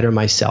to better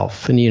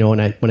myself. And,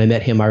 when I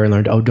met him, I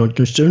learned, don't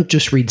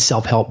just read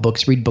self-help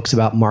books, read books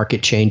about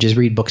market changes,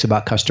 read books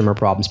about customer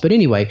problems. But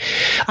anyway,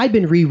 I'd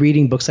been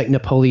rereading books like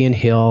Napoleon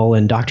Hill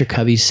and Dr.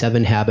 Covey's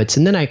 7 Habits.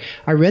 And then I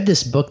read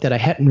this book that I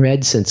hadn't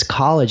read since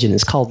college, and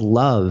it's called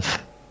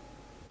Love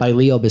by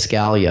Leo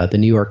Buscaglia, the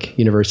New York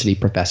University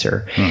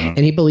professor. Mm-hmm. And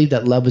he believed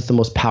that love was the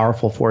most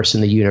powerful force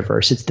in the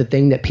universe. It's the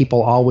thing that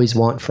people always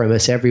want from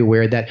us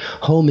everywhere, that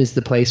home is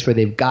the place where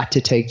they've got to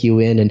take you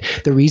in. And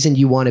the reason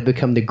you want to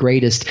become the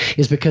greatest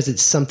is because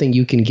it's something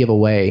you can give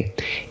away.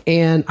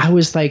 And I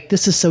was like,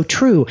 this is so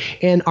true.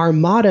 And our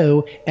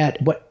motto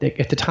at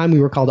the time we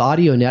were called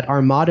AudioNet,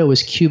 our motto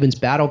was Cuban's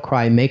battle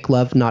cry, make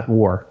love, not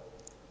war.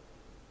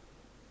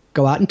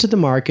 Go out into the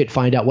market,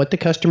 find out what the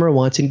customer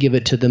wants and give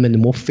it to them, and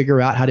then we'll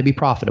figure out how to be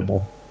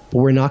profitable. But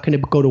we're not going to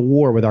go to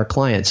war with our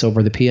clients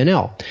over the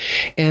P&L.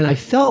 And I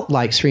felt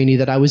like, Srini,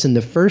 that I was in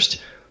the first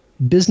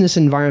business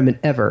environment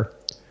ever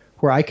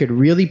where I could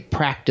really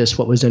practice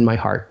what was in my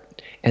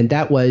heart. And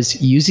that was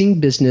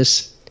using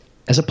business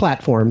as a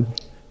platform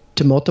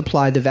to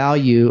multiply the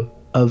value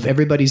of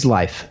everybody's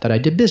life that I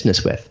did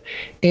business with.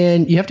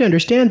 And you have to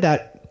understand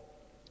that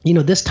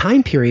this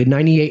time period,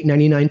 98,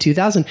 99,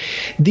 2000,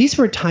 these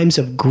were times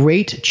of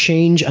great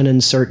change and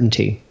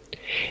uncertainty.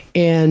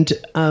 And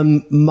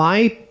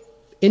my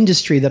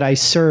industry that I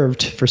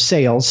served for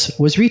sales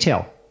was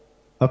retail.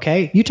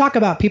 Okay? You talk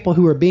about people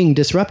who are being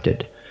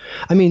disrupted.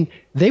 I mean,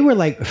 they were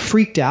like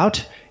freaked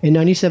out in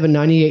 97,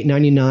 98,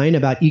 99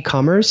 about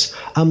e-commerce.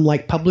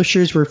 Like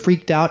publishers were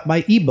freaked out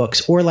by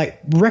ebooks, or like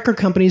record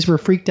companies were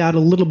freaked out a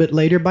little bit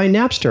later by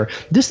Napster.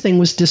 This thing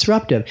was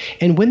disruptive.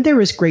 And when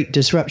there is great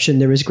disruption,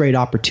 there is great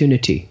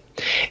opportunity.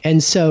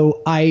 And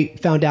so I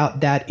found out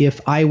that if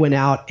I went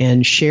out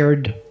and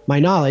shared my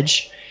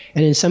knowledge,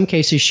 and in some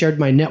cases shared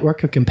my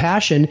network of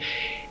compassion,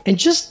 and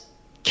just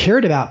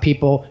cared about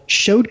people,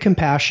 showed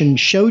compassion,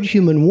 showed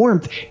human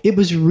warmth, it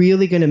was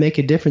really going to make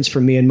a difference for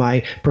me in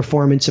my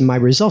performance and my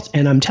results.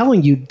 And I'm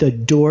telling you, the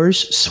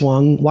doors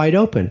swung wide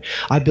open.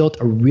 I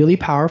built a really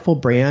powerful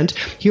brand.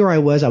 Here I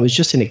was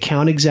just an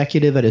account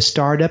executive at a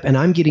startup, and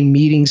I'm getting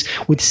meetings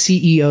with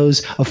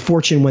CEOs of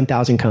Fortune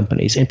 1000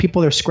 companies. And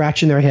people are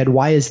scratching their head,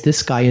 why is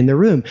this guy in the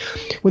room?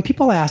 When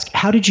people ask,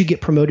 how did you get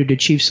promoted to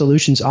Chief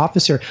Solutions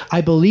Officer? I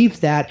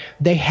believe that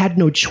they had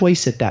no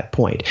choice at that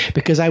point,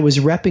 because I was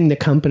repping the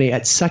company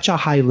at such a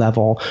high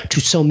level to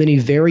so many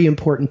very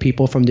important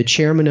people, from the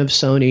chairman of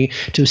Sony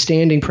to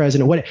standing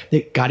president.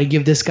 They got to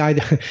give this guy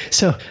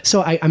so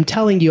I'm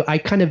telling you, I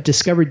kind of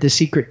discovered the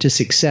secret to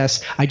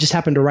success. I just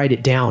happened to write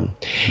it down.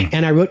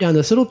 And I wrote down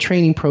this little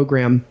training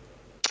program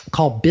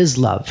called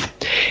BizLove.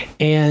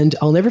 And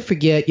I'll never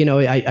forget,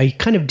 I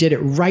kind of did it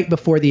right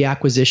before the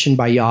acquisition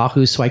by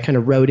Yahoo. So I kind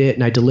of wrote it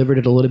and I delivered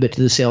it a little bit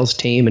to the sales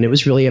team. And it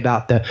was really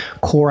about the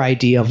core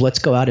idea of let's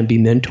go out and be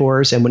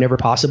mentors. And whenever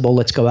possible,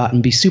 let's go out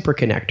and be super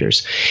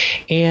connectors.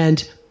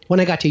 And when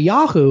I got to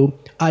Yahoo,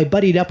 I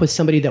buddied up with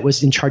somebody that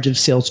was in charge of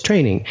sales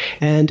training.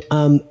 And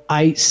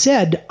I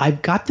said,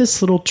 I've got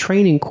this little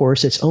training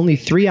course. It's only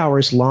 3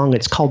 hours long.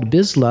 It's called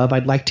BizLove.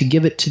 I'd like to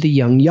give it to the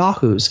young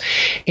yahoos.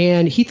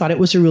 And he thought it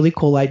was a really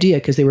cool idea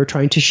because they were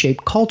trying to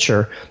shape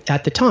culture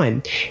at the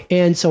time.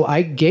 And so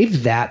I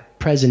gave that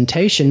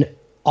presentation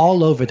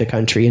all over the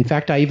country. In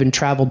fact, I even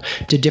traveled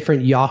to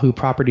different Yahoo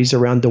properties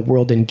around the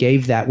world and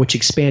gave that, which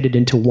expanded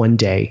into one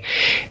day.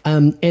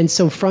 And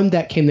so from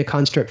that came the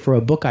construct for a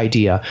book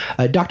idea.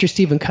 Dr.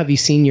 Stephen Covey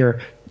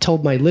Sr.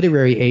 told my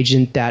literary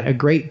agent that a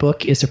great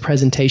book is a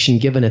presentation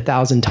given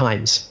 1,000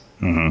 times.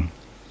 Mm-hmm.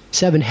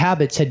 7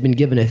 Habits had been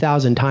given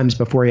 1,000 times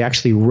before he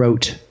actually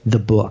wrote the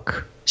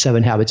book,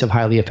 7 Habits of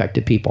Highly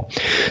Effective People.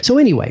 So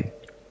anyway,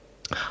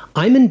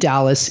 I'm in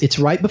Dallas. It's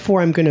right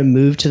before I'm going to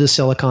move to the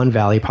Silicon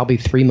Valley, probably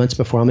 3 months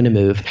before I'm going to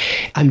move.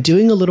 I'm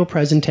doing a little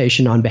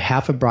presentation on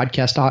behalf of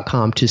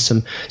Broadcast.com to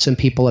some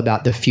people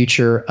about the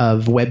future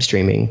of web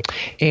streaming.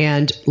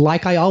 And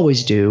like I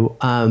always do,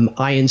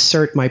 I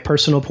insert my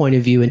personal point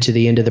of view into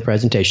the end of the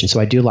presentation.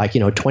 So I do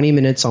 20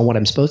 minutes on what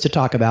I'm supposed to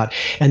talk about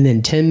and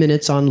then 10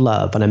 minutes on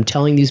love. And I'm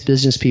telling these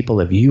business people,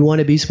 if you want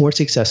to be more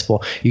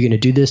successful, you're going to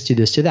do this, do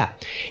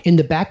that. In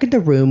the back of the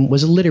room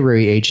was a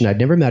literary agent. I'd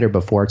never met her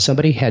before.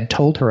 Somebody had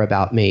told her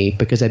about me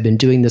because I've been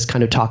doing this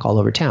kind of talk all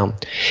over town.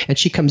 And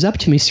she comes up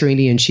to me,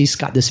 Srini, and she's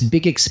got this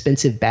big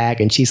expensive bag.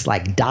 And she's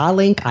like,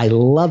 darling, I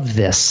love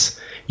this.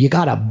 You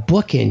got a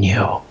book in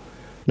you.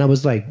 And I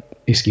was like,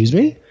 excuse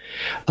me?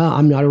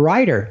 I'm not a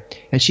writer.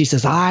 And she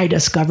says, I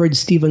discovered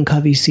Stephen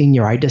Covey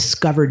Sr. I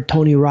discovered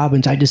Tony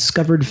Robbins. I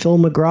discovered Phil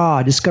McGraw.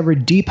 I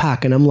discovered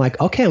Deepak. And I'm like,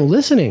 okay, I'm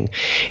listening.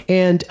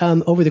 And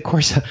over the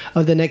course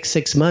of the next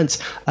 6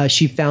 months,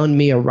 she found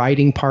me a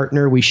writing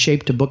partner. We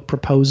shaped a book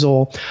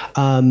proposal.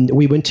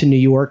 We went to New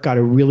York, got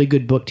a really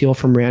good book deal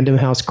from Random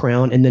House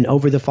Crown. And then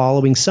over the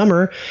following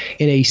summer,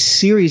 in a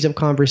series of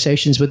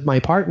conversations with my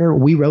partner,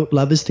 we wrote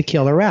Love is the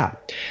Killer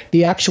App.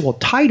 The actual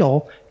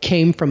title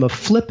came from a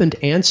flippant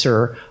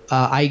answer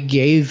I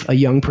gave a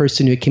young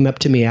person who came up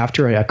to me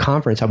after a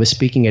conference. I was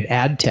speaking at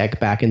AdTech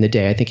back in the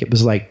day. I think it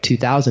was like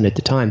 2000 at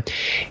the time.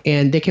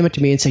 And they came up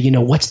to me and said,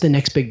 what's the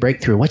next big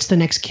breakthrough? What's the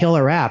next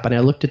killer app? And I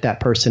looked at that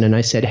person and I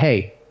said,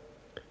 hey,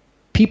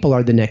 people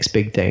are the next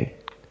big thing.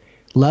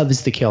 Love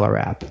is the killer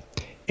app.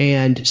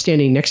 And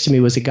standing next to me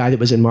was a guy that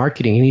was in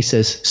marketing. And he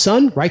says,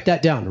 son, write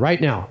that down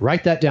right now.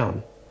 Write that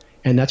down.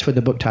 And that's where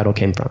the book title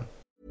came from.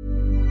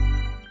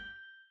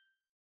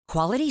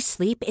 Quality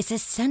sleep is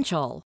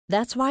essential.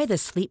 That's why the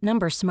Sleep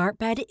Number Smart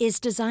Bed is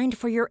designed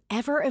for your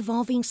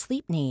ever-evolving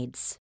sleep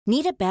needs.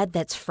 Need a bed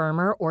that's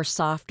firmer or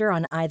softer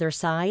on either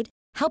side?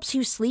 Helps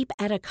you sleep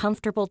at a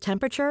comfortable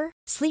temperature?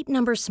 Sleep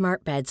Number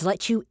Smart Beds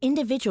let you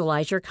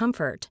individualize your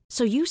comfort,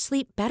 so you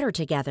sleep better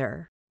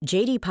together.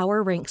 J.D.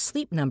 Power ranks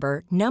Sleep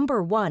Number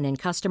number 1 in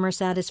customer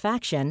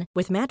satisfaction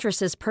with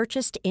mattresses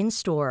purchased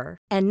in-store.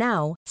 And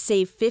now,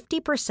 save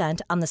 50%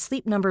 on the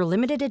Sleep Number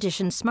Limited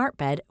Edition Smart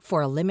Bed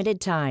for a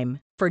limited time.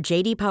 For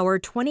J.D. Power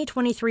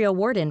 2023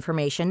 award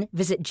information,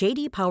 visit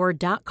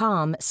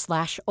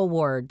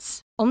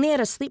jdpower.com/awards. Only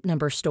at a Sleep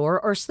Number store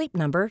or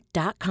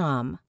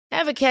sleepnumber.com.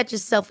 Ever catch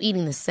yourself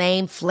eating the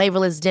same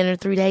flavorless dinner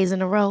 3 days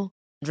in a row?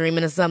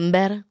 Dreaming of something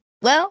better?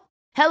 Well,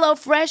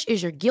 HelloFresh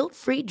is your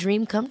guilt-free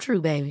dream come true,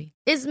 baby.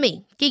 It's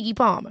me, Keke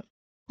Palmer.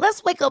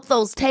 Let's wake up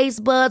those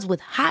taste buds with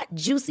hot,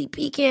 juicy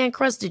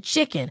pecan-crusted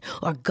chicken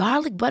or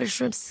garlic butter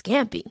shrimp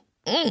scampi.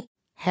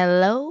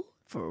 Hello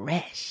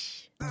Fresh.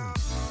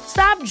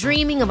 Stop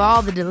dreaming of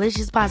all the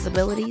delicious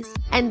possibilities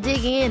and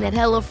dig in at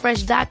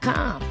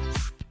HelloFresh.com.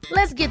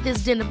 Let's get this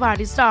dinner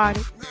party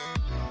started.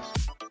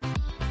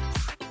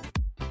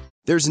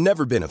 There's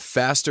never been a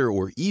faster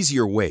or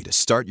easier way to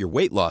start your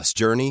weight loss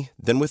journey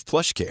than with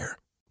PlushCare.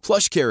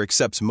 PlushCare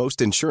accepts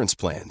most insurance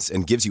plans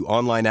and gives you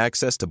online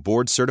access to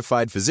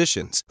board-certified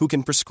physicians who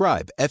can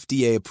prescribe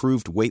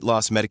FDA-approved weight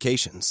loss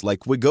medications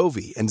like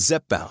Wegovy and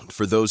Zepbound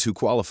for those who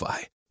qualify.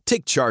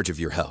 Take charge of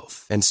your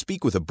health and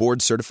speak with a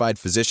board-certified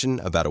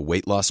physician about a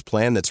weight loss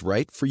plan that's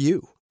right for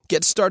you.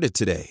 Get started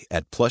today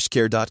at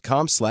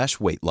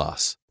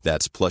plushcare.com/weight-loss.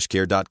 That's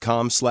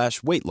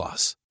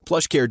plushcare.com/weight-loss.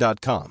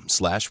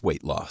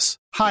 plushcare.com/weight-loss.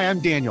 Hi, I'm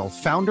Daniel,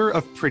 founder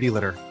of Pretty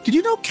Litter. Did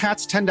you know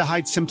cats tend to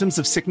hide symptoms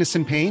of sickness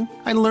and pain?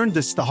 I learned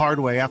this the hard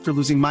way after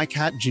losing my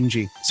cat,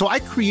 Gingy. So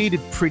I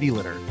created Pretty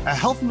Litter, a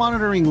health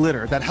monitoring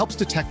litter that helps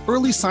detect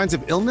early signs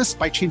of illness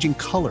by changing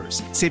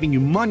colors, saving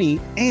you money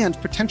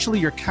and potentially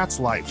your cat's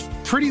life.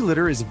 Pretty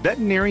Litter is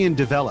veterinarian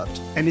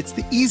developed, and it's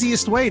the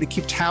easiest way to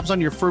keep tabs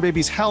on your fur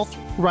baby's health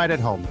right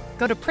at home.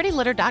 Go to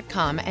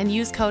prettylitter.com and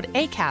use code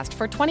ACAST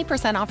for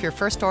 20% off your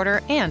first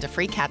order and a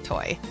free cat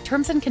toy.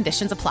 Terms and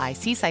conditions apply.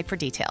 See site for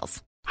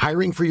details.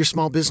 Hiring for your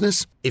small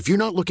business? If you're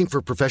not looking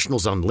for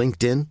professionals on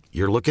LinkedIn,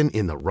 you're looking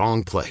in the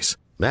wrong place.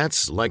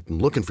 That's like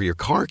looking for your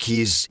car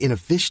keys in a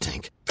fish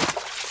tank.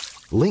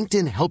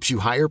 LinkedIn helps you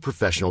hire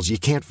professionals you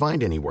can't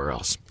find anywhere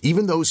else,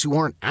 even those who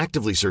aren't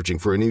actively searching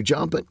for a new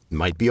job but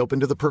might be open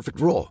to the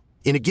perfect role.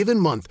 In a given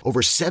month,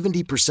 over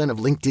 70% of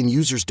LinkedIn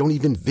users don't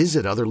even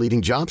visit other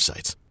leading job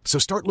sites. So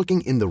start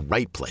looking in the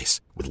right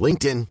place. With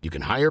LinkedIn, you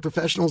can hire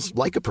professionals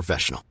like a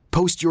professional.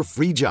 Post your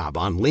free job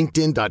on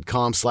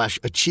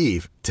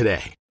linkedin.com/achieve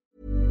today.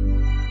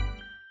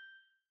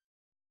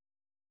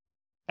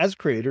 As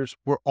creators,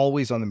 we're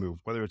always on the move.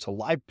 Whether it's a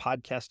live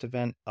podcast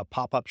event, a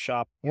pop-up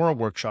shop, or a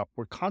workshop,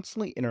 we're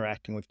constantly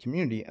interacting with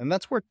community, and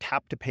that's where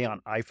Tap to Pay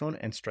on iPhone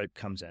and Stripe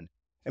comes in.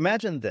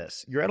 Imagine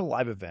this. You're at a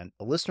live event,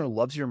 a listener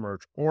loves your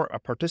merch, or a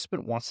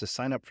participant wants to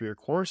sign up for your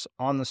course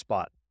on the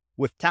spot.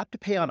 With Tap to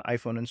Pay on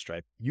iPhone and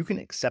Stripe, you can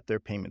accept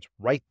their payments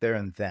right there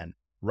and then,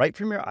 right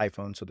from your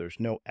iPhone, so there's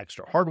no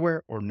extra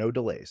hardware or no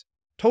delays.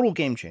 Total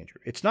game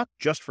changer. It's not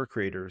just for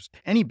creators.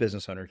 Any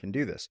business owner can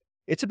do this.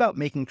 It's about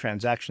making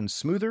transactions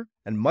smoother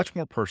and much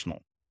more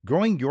personal,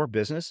 growing your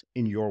business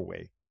in your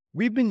way.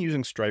 We've been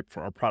using Stripe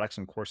for our products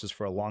and courses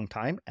for a long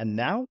time, and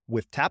now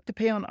with Tap to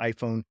Pay on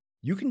iPhone,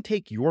 you can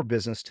take your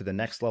business to the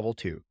next level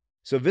too.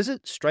 So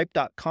visit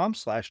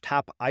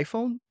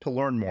stripe.com/tapiphone to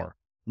learn more.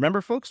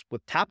 Remember, folks,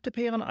 with Tap to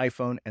Pay on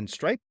iPhone and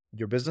Stripe,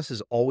 your business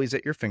is always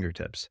at your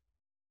fingertips.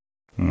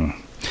 All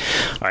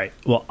right.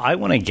 Well, I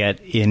want to get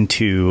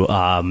into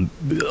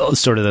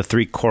sort of the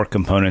three core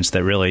components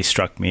that really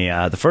struck me.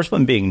 The first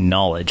one being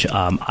knowledge.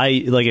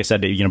 Like I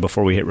said,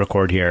 before we hit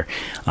record here,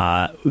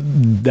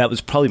 that was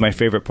probably my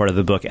favorite part of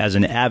the book. As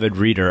an avid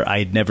reader,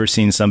 I'd never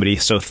seen somebody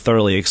so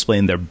thoroughly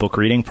explain their book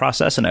reading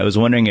process, and I was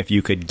wondering if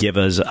you could give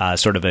us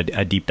sort of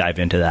a deep dive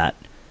into that.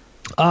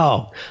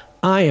 Oh,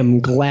 I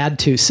am glad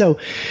to. So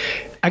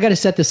I got to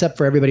set this up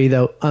for everybody,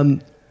 though.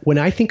 When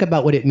I think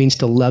about what it means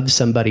to love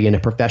somebody in a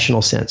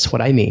professional sense,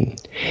 what I mean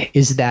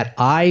is that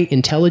I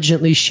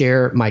intelligently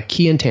share my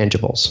key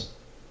intangibles,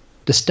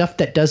 the stuff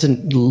that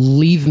doesn't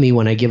leave me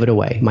when I give it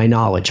away, my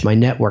knowledge, my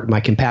network, my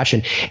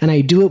compassion, and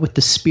I do it with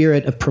the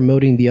spirit of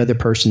promoting the other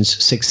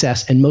person's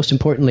success and, most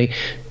importantly,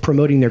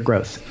 promoting their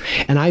growth.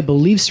 And I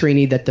believe,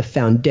 Srini, that the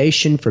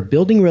foundation for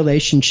building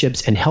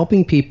relationships and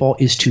helping people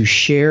is to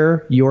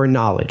share your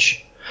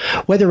knowledge.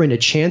 Whether in a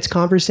chance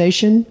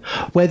conversation,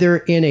 whether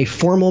in a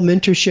formal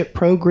mentorship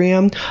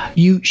program,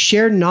 you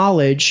share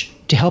knowledge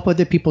to help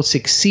other people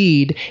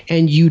succeed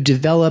and you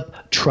develop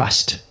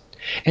trust.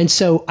 And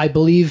so I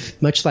believe,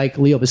 much like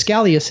Leo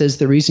Buscaglia says,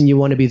 the reason you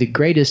want to be the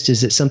greatest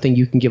is it's something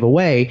you can give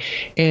away.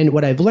 And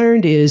what I've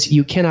learned is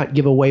you cannot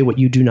give away what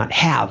you do not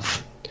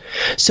have.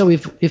 So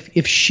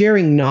if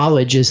sharing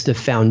knowledge is the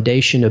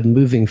foundation of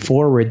moving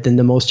forward, then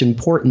the most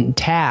important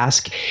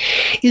task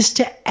is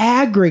to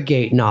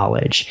aggregate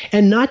knowledge,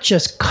 and not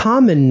just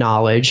common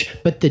knowledge,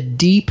 but the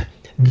deep,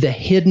 the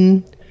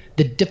hidden,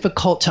 the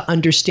difficult to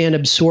understand,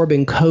 absorb,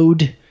 and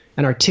code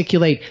and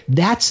articulate.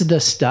 That's the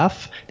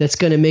stuff that's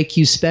going to make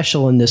you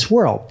special in this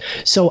world.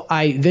 So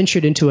I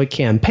ventured into a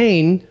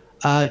campaign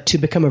to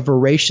become a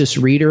voracious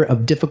reader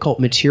of difficult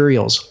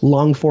materials,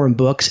 long-form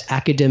books,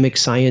 academic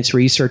science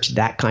research,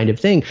 that kind of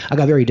thing. I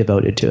got very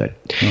devoted to it.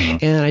 Mm-hmm.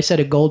 And I set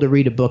a goal to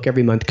read a book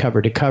every month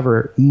cover to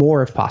cover,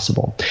 more if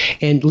possible.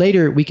 And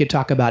later we could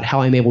talk about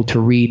how I'm able to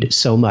read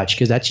so much,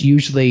 because that's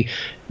usually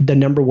the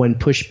number one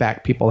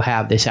pushback people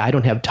have. They say, I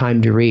don't have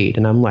time to read.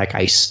 And I'm like,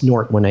 I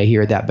snort when I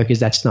hear that, because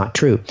that's not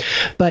true.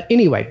 But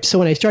anyway, so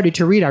when I started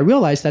to read, I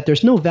realized that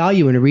there's no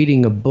value in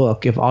reading a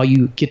book if all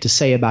you get to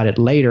say about it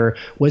later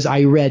was,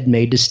 I read,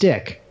 made to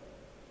stick.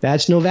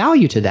 That's no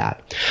value to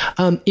that.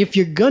 If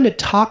you're going to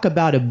talk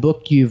about a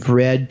book you've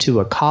read to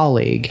a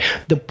colleague,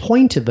 the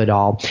point of it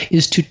all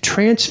is to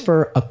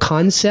transfer a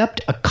concept,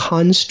 a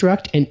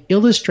construct, and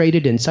illustrate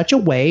it in such a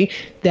way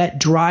that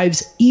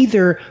drives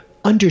either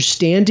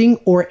understanding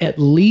or at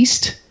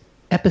least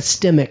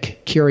epistemic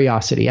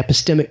curiosity.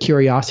 Epistemic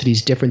curiosity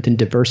is different than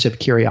diversive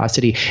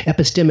curiosity.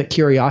 Epistemic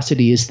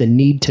curiosity is the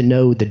need to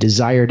know, the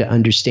desire to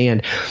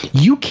understand.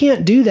 You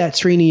can't do that,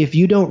 Srini, if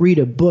you don't read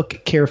a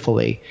book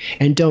carefully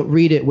and don't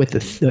read it with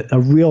a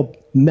real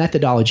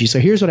methodology. So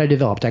here's what I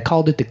developed. I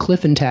called it the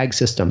Cliff and Tag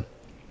system.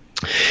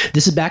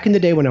 This is back in the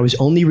day when I was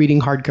only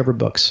reading hardcover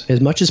books as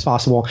much as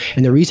possible.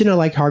 And the reason I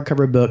like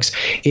hardcover books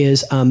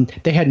is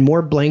they had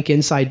more blank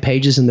inside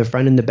pages in the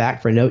front and the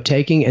back for note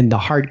taking, and the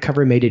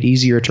hardcover made it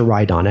easier to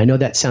write on. I know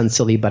that sounds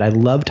silly, but I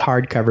loved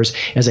hardcovers.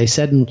 As I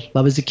said in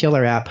Love is a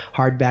Killer app,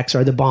 hardbacks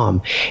are the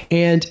bomb.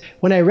 And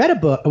when I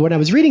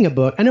was reading a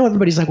book, I know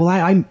everybody's like,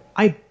 well,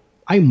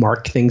 I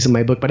marked things in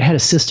my book, but I had a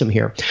system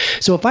here.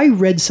 So if I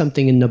read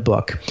something in the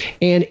book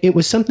and it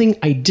was something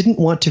I didn't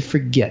want to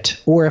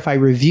forget, or if I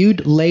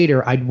reviewed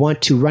later, I'd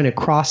want to run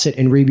across it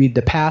and reread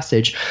the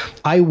passage,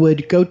 I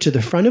would go to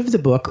the front of the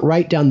book,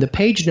 write down the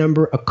page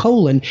number, a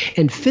colon,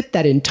 and fit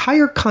that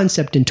entire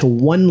concept into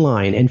one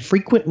line. And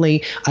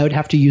frequently I would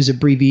have to use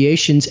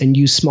abbreviations and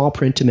use small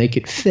print to make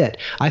it fit.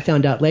 I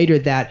found out later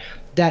that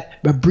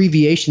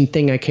abbreviation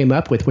thing I came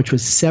up with, which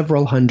was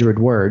several hundred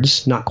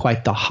words, not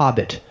quite The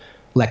Hobbit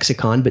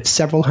lexicon, but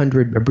several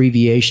hundred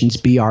abbreviations.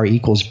 BR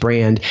equals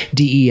brand,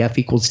 DEF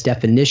equals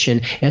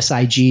definition,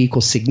 SIG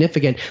equals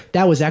significant.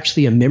 That was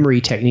actually a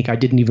memory technique I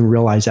didn't even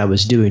realize I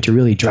was doing to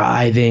really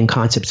drive in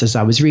concepts as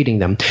I was reading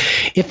them.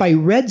 If I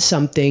read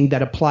something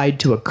that applied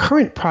to a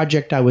current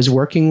project I was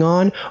working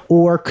on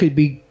or could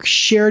be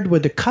shared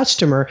with a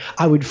customer,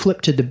 I would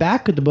flip to the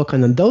back of the book,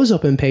 and on those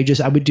open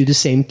pages, I would do the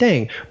same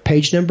thing.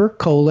 Page number,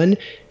 colon,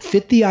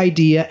 fit the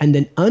idea, and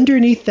then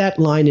underneath that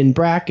line in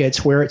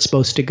brackets where it's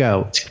supposed to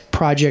go. It's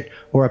project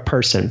or a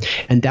person.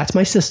 And that's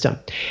my system.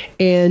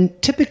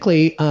 And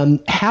typically,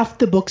 half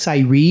the books I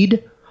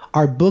read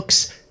are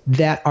books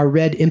that are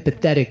read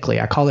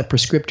empathetically. I call it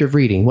prescriptive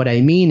reading. What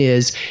I mean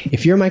is,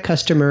 if you're my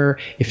customer,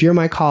 if you're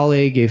my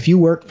colleague, if you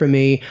work for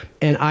me,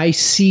 and I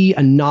see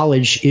a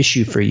knowledge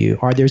issue for you,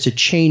 or there's a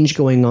change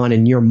going on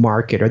in your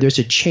market, or there's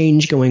a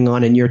change going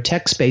on in your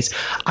tech space,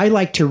 I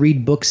like to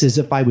read books as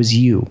if I was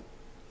you,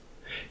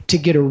 to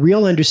get a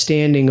real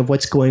understanding of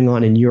what's going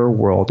on in your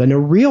world and a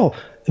real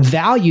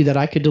value that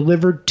I could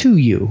deliver to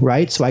you,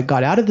 right? So I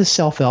got out of the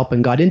self-help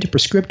and got into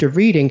prescriptive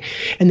reading.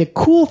 And the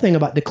cool thing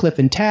about the Cliff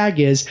and Tag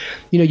is,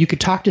 you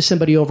could talk to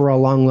somebody over a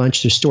long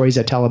lunch. There's stories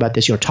I tell about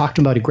this. Talk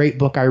to them about a great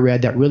book I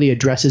read that really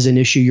addresses an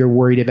issue you're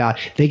worried about.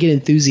 They get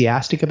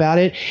enthusiastic about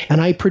it.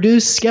 And I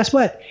produce, guess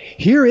what?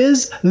 Here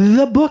is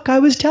the book I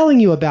was telling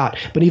you about.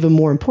 But even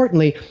more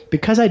importantly,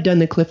 because I'd done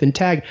the Cliff and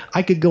Tag,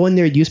 I could go in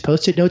there, use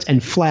Post-it notes,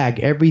 and flag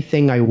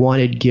everything I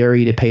wanted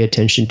Gary to pay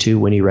attention to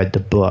when he read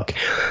the book.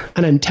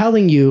 And I'm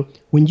telling you,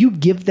 when you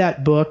give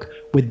that book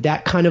with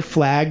that kind of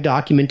flag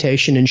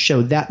documentation and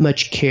show that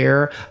much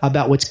care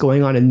about what's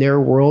going on in their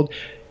world,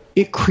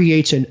 it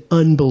creates an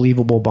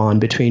unbelievable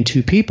bond between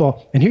two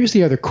people. And here's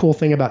the other cool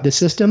thing about this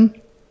system.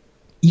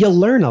 You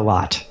learn a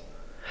lot.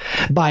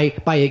 By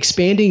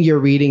expanding your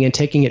reading and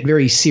taking it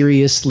very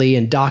seriously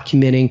and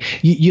documenting,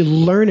 you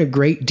learn a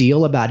great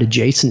deal about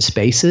adjacent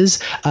spaces.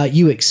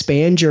 You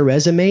expand your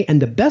resume.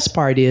 And the best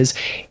part is,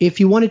 if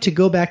you wanted to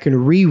go back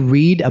and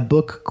reread a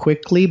book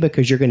quickly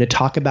because you're going to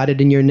talk about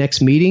it in your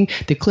next meeting,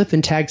 the Cliff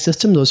and Tag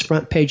system, those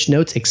front page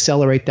notes,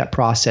 accelerate that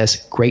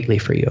process greatly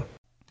for you.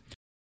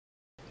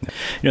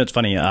 It's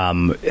funny,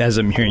 as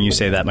I'm hearing you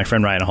say that, my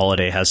friend Ryan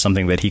Holiday has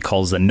something that he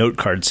calls the note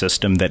card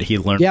system that he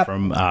learned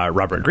from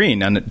Robert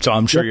Greene. And so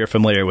I'm sure you're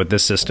familiar with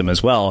this system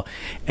as well.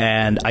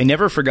 And I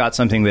never forgot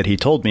something that he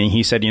told me.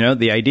 He said,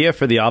 the idea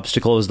for the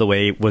obstacle is the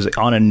way was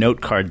on a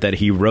note card that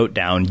he wrote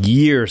down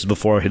years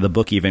before the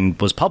book even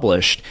was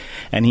published.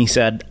 And he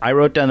said, I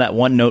wrote down that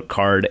one note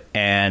card,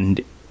 and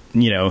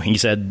he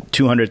said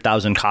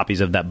 200,000 copies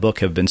of that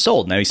book have been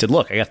sold. Now, he said,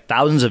 look, I got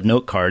thousands of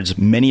note cards,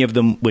 many of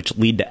them which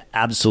lead to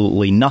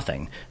absolutely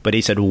nothing. But he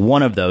said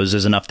one of those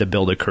is enough to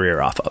build a career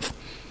off of.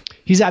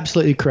 He's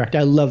absolutely correct.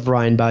 I love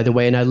Ryan, by the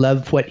way, and I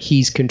love what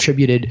he's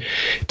contributed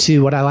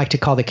to what I like to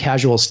call the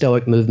casual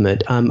stoic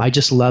movement. I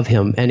just love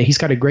him. And he's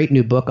got a great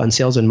new book on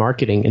sales and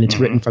marketing, and it's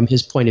written from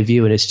his point of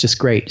view, and it's just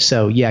great.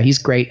 So, yeah, he's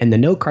great. And the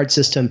note card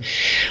system,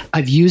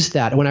 I've used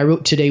that. When I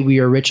wrote Today We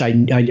Are Rich, I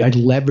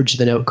leveraged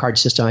the note card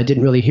system. I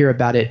didn't really hear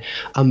about it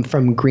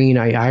from Greene.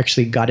 I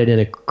actually got it in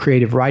a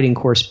creative writing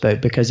course,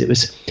 but because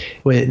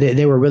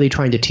they were really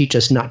trying to teach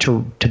us not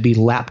to be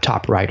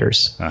laptop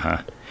writers.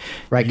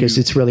 Right, because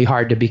it's really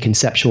hard to be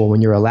conceptual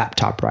when you're a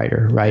laptop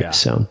writer, right? Yeah.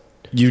 So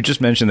you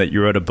just mentioned that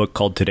you wrote a book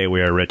called Today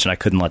We Are Rich, and I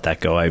couldn't let that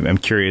go. I'm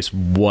curious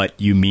what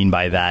you mean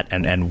by that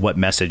and what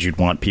message you'd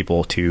want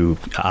people to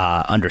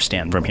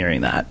understand from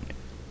hearing that.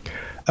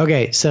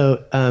 Okay,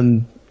 so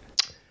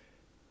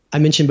I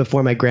mentioned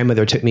before my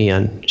grandmother took me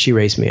in. She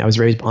raised me. I was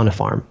raised on a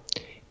farm.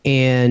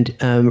 And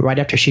right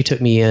after she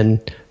took me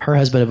in, her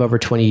husband of over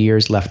 20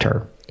 years left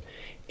her.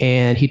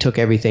 And he took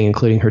everything,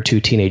 including her 2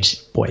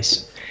 teenage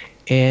boys.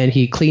 And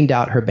he cleaned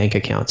out her bank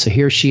account. So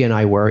here she and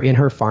I were in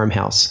her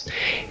farmhouse,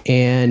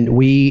 and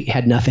we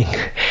had nothing.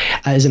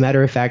 As a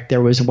matter of fact,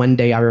 there was one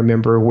day I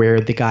remember where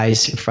the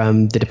guys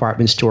from the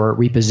department store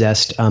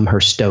repossessed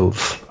her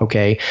stove.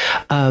 Okay.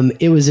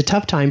 It was a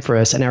tough time for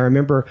us. And I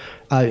remember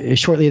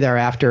shortly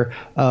thereafter,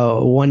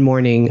 one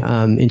morning,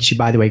 and she,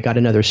 by the way, got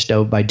another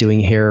stove by doing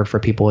hair for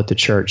people at the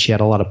church. She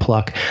had a lot of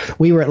pluck.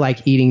 We were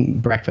eating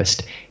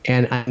breakfast,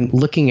 and I'm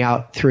looking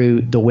out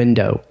through the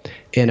window,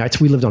 and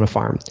we lived on a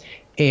farm.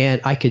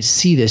 And I could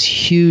see this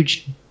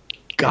huge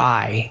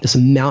guy, this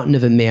mountain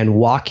of a man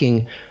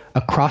walking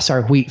across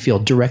our wheat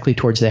field directly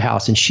towards the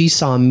house. And she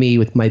saw me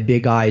with my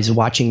big eyes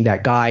watching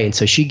that guy. And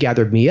so she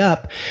gathered me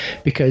up,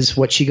 because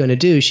what's she going to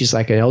do? She's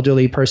like an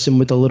elderly person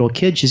with a little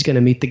kid. She's going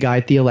to meet the guy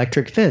at the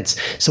electric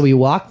fence. So we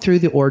walk through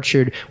the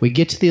orchard. We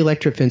get to the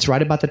electric fence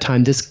right about the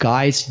time this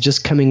guy's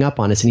just coming up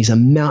on us. And he's a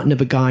mountain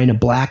of a guy in a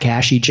black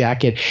ashy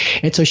jacket.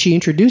 And so she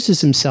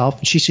introduces himself.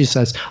 And she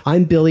says,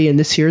 I'm Billy, and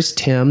this here's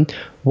Tim.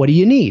 What do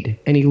you need?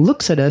 And he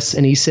looks at us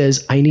and he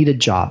says, I need a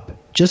job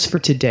just for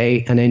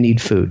today, and I need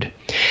food.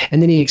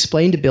 And then he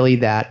explained to Billy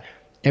that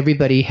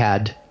everybody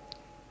had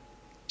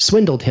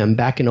swindled him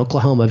back in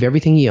Oklahoma of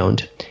everything he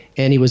owned,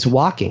 and he was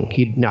walking.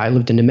 I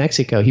lived in New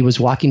Mexico. He was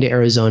walking to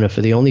Arizona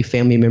for the only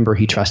family member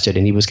he trusted,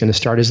 and he was going to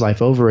start his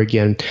life over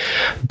again.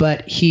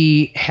 But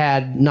he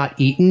had not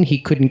eaten. He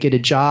couldn't get a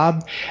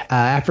job.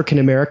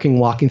 African-American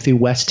walking through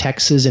West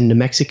Texas and New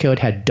Mexico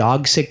had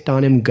dogs sicked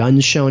on him,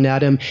 guns shown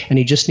at him, and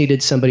he just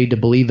needed somebody to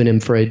believe in him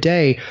for a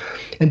day.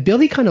 And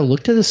Billy kind of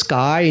looked to the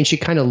sky, and she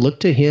kind of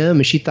looked at him,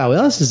 and she thought,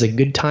 well, this is a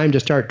good time to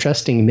start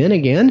trusting men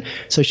again.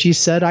 So she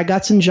said, I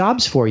got some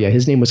jobs for you.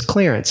 His name was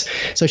Clarence.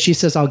 So she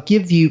says, I'll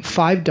give you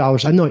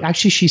 $5.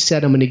 Actually, she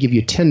said, I'm going to give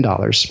you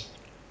 $10.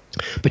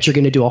 But you're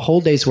going to do a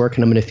whole day's work,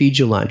 and I'm going to feed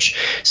you lunch.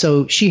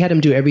 So she had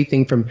him do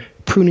everything from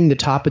pruning the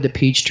top of the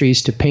peach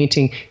trees to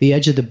painting the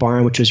edge of the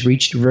barn, which was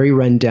very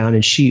run down,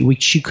 and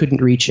she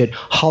couldn't reach it,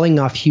 hauling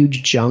off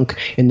huge junk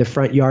in the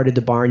front yard of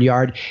the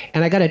barnyard.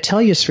 And I got to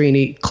tell you,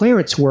 Srini,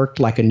 Clarence worked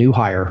like a new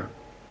hire.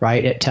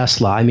 Right, at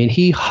Tesla. I mean,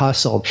 he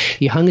hustled.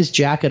 He hung his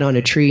jacket on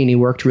a tree and he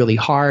worked really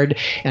hard.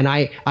 And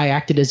I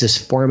acted as his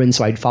foreman,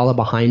 so I'd follow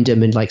behind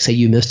him and like say,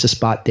 you missed a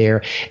spot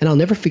there. And I'll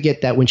never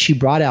forget that when she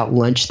brought out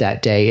lunch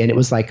that day, and it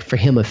was like for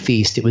him a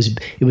feast. It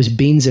was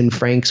beans and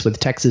franks with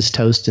Texas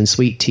toast and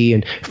sweet tea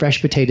and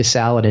fresh potato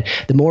salad. And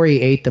the more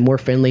he ate, the more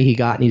friendly he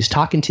got. And he was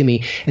talking to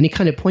me, and he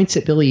kind of points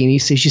at Billy and he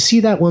says, you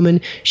see that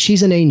woman?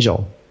 She's an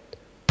angel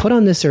put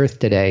on this earth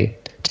today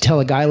to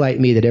tell a guy like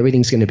me that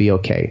everything's going to be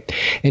okay.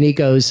 And he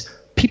goes,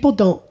 people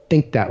don't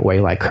think that way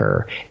like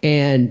her.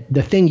 And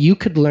the thing you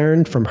could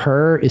learn from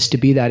her is to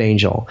be that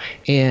angel.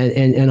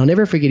 And I'll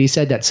never forget he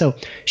said that. So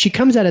she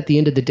comes out at the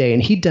end of the day,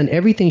 and he'd done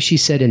everything she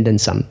said and then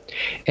some.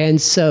 And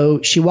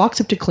so she walks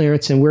up to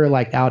Clarence, and we're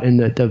like out in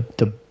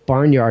the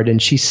barnyard, and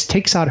she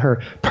takes out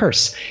her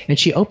purse, and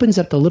she opens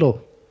up the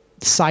little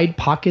side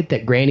pocket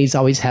that grannies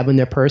always have in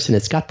their purse, and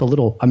it's got the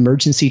little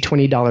emergency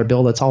 $20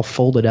 bill that's all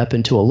folded up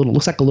into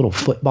looks like a little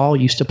football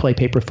you used to play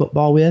paper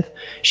football with.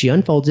 She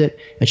unfolds it,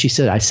 and she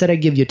said, I said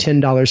I'd give you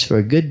 $10 for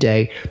a good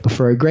day, but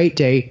for a great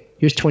day,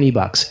 here's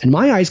 $20. And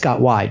my eyes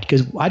got wide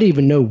because I didn't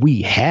even know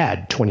we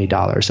had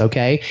 $20,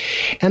 okay?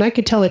 And I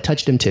could tell it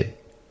touched him too.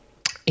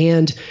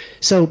 And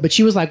so, but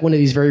she was like one of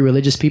these very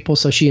religious people.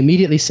 So she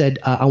immediately said,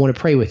 I want to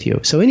pray with you.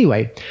 So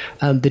anyway,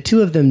 the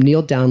two of them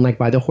kneeled down like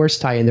by the horse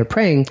tie, and they're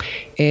praying.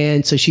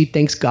 And so she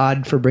thanks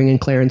God for bringing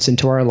Clarence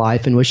into our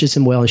life and wishes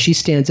him well. And she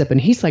stands up, and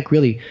he's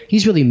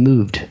really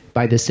moved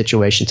by this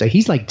situation. So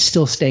he's like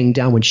still staying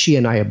down when she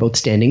and I are both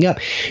standing up.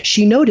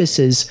 She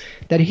notices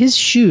that his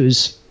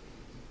shoes,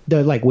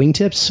 they're like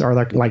wingtips or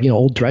like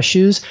old dress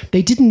shoes.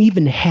 They didn't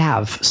even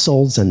have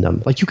soles in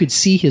them. Like you could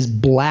see his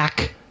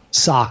black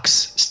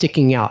socks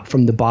sticking out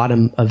from the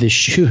bottom of his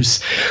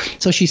shoes.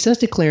 So she says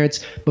to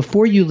Clarence,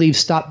 before you leave,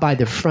 stop by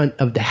the front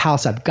of the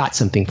house. I've got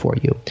something for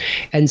you.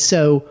 And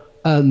so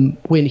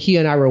when he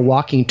and I were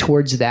walking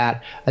towards the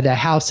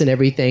house and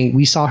everything,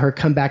 we saw her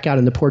come back out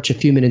on the porch a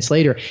few minutes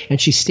later, and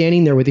she's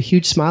standing there with a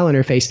huge smile on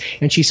her face,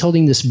 and she's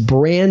holding this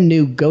brand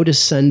new Go to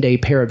Sunday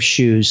pair of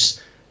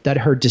shoes that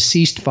her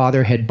deceased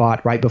father had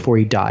bought right before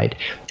he died.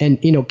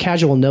 And,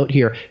 casual note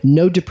here,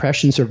 no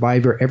depression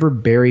survivor ever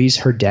buries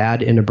her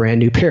dad in a brand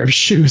new pair of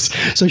shoes.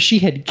 So she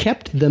had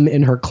kept them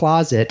in her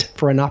closet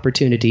for an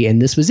opportunity, and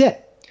this was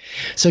it.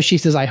 So she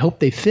says, I hope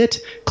they fit.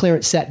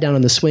 Clarence sat down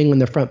on the swing on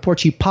the front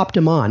porch. He popped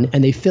them on,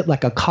 and they fit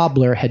like a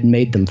cobbler had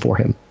made them for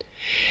him.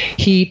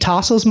 He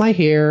tousles my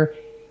hair.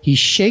 He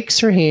shakes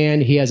her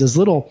hand. He has his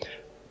little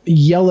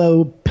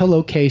yellow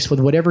pillowcase with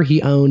whatever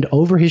he owned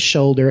over his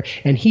shoulder,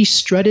 and he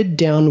strutted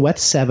down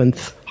West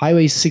 7th,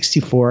 Highway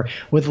 64,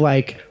 with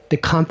like the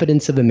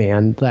confidence of a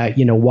man that,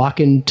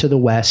 walking to the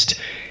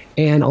west.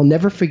 And I'll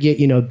never forget,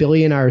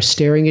 Billy and I are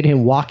staring at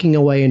him walking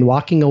away,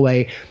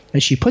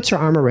 and she puts her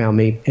arm around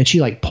me, and she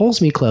like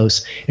pulls me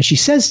close, and she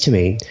says to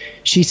me,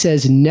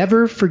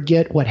 never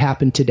forget what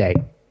happened today.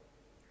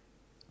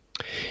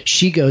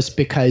 She goes,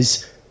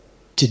 because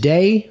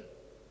today,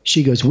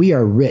 she goes, we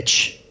are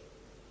rich.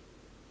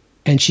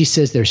 And she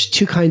says there's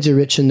two kinds of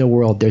rich in the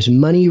world. There's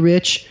money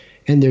rich,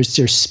 and there's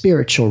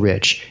spiritual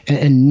rich.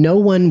 And no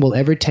one will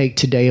ever take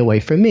today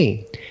away from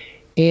me.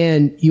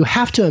 And you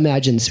have to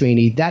imagine,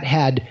 Srini, that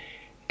had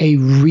a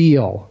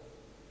real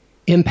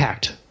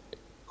impact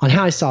on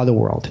how I saw the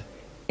world.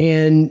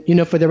 And,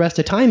 for the rest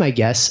of time, I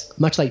guess,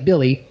 much like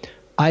Billy,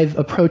 I've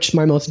approached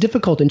my most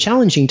difficult and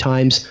challenging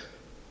times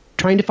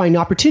trying to find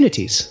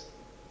opportunities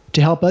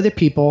to help other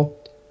people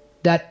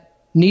that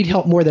need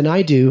help more than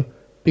I do.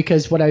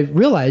 Because what I've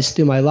realized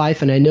through my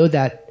life, and I know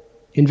that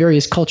in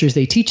various cultures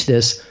they teach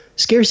this,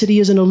 scarcity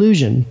is an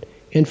illusion.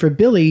 And for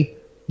Billy,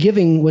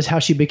 giving was how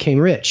she became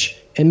rich.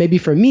 And maybe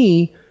for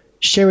me,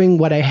 sharing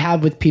what I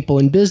have with people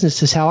in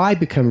business is how I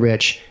become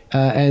rich.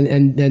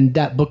 And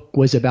that book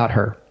was about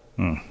her.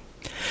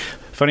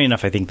 Funny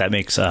enough, I think that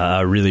makes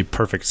a really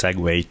perfect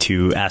segue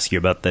to ask you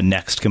about the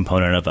next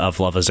component of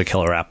Love is a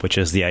Killer App, which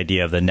is the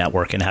idea of the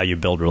network and how you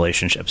build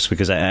relationships,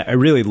 because I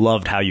really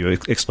loved how you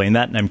explained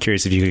that, and I'm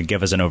curious if you could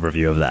give us an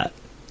overview of that.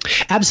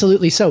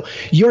 Absolutely. So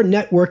your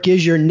network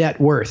is your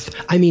net worth.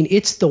 I mean,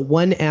 it's the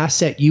one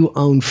asset you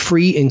own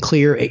free and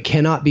clear. It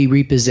cannot be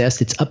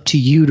repossessed. It's up to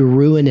you to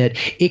ruin it.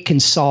 It can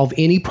solve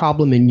any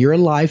problem in your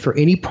life or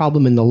any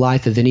problem in the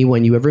life of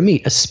anyone you ever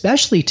meet,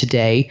 especially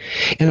today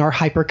in our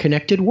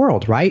hyper-connected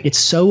world, right? It's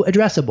so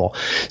addressable.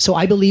 So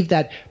I believe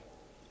that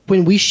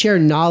when we share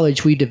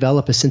knowledge, we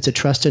develop a sense of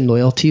trust and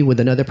loyalty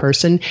with another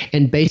person.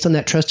 And based on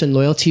that trust and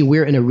loyalty,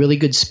 we're in a really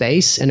good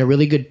space and a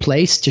really good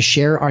place to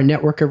share our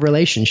network of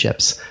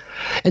relationships.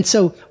 And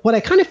so what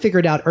I kind of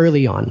figured out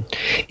early on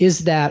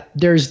is that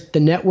there's the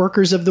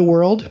networkers of the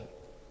world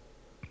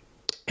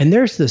and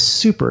there's the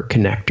super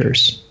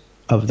connectors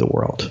of the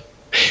world.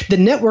 The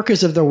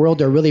networkers of the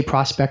world are really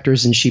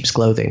prospectors in sheep's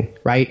clothing,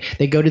 right?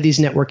 They go to these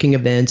networking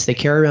events. They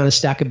carry around a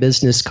stack of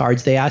business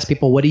cards. They ask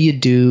people, what do you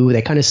do?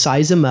 They kind of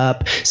size them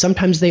up.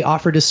 Sometimes they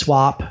offer to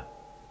swap.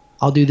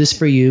 I'll do this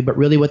for you. But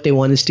really what they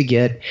want is to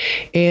get.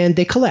 And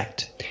they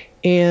collect.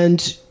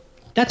 And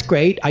that's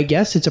great. I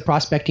guess it's a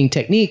prospecting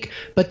technique.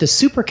 But the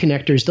super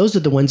connectors, those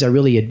are the ones I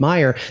really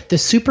admire. The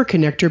super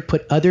connector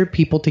put other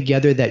people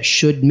together that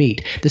should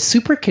meet. The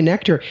super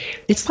connector,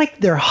 it's like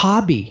their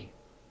hobby.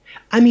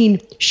 I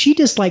mean, she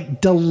just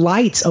like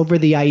delights over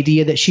the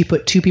idea that she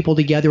put two people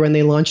together and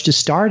they launched a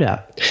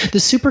startup.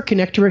 The super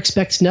connector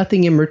expects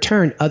nothing in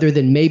return other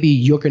than maybe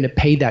you're going to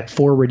pay that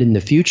forward in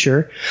the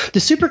future. The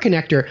super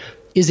connector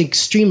is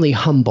extremely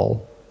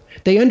humble.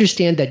 They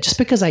understand that just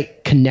because I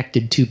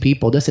connected two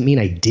people doesn't mean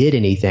I did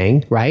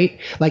anything, right?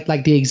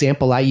 Like the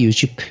example I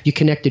used, you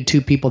connected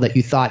two people that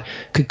you thought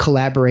could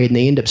collaborate and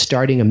they end up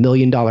starting $1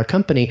 million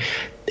company.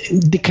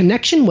 The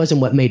connection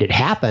wasn't what made it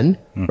happen,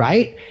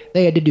 right?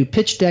 They had to do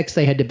pitch decks.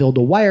 They had to build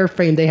a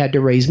wireframe. They had to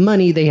raise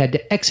money. They had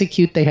to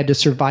execute. They had to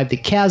survive the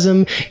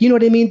chasm. You know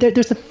what I mean?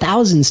 There's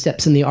 1,000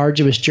 steps in the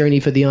arduous journey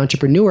for the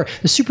entrepreneur.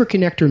 The super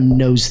connector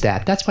knows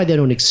that. That's why they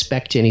don't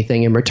expect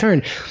anything in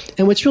return.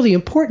 And what's really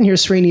important here,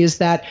 Srini, is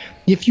that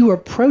if you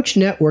approach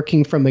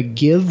networking from a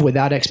give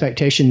without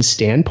expectations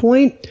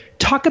standpoint,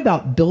 talk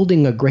about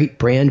building a great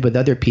brand with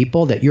other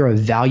people, that you're a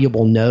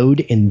valuable node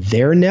in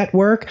their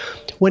network.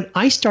 When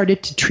I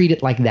started to treat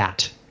it like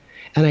that,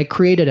 and I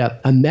created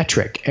a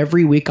metric,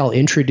 every week I'll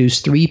introduce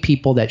 3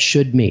 people that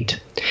should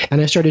meet. And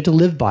I started to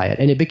live by it.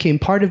 And it became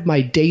part of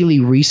my daily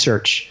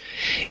research.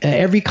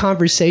 Every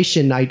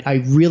conversation,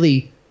 I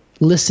really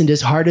listened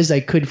as hard as I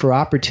could for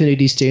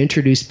opportunities to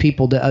introduce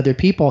people to other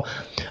people.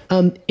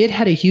 It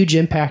had a huge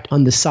impact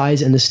on the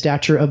size and the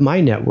stature of my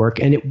network,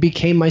 and it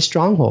became my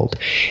stronghold.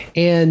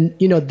 And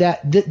you know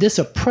that this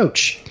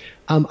approach,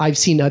 I've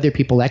seen other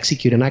people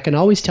execute, and I can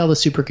always tell the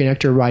super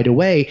connector right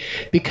away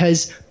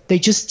because they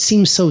just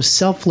seem so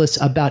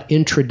selfless about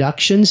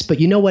introductions.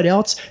 But you know what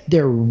else?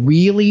 They're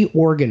really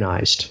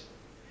organized.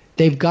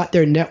 They've got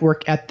their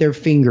network at their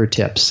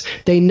fingertips.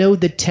 They know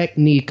the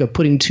technique of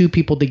putting 2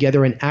 people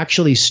together and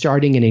actually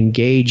starting an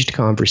engaged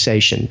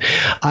conversation.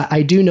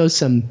 I do know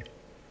some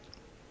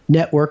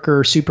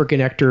networker, super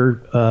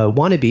connector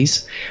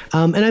wannabes.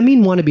 And I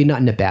mean wannabe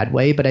not in a bad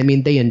way, but I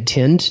mean they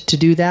intend to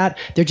do that.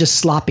 They're just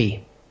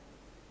sloppy.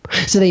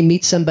 So they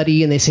meet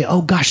somebody and they say,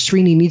 oh gosh,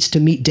 Srini needs to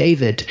meet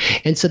David.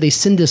 And so they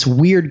send this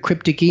weird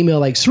cryptic email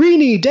like,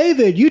 Srini,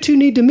 David, you two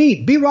need to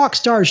meet. Be rock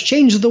stars,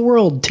 change the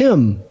world,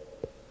 Tim.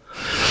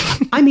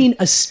 I mean,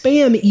 a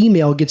spam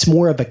email gets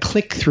more of a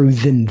click through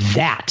than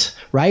that,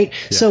 right?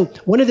 Yeah. So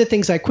one of the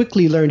things I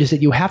quickly learned is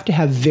that you have to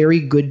have very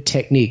good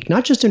technique,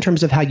 not just in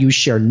terms of how you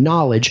share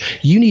knowledge.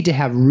 You need to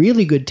have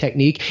really good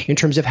technique in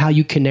terms of how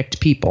you connect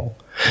people.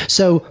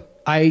 So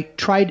I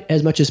tried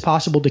as much as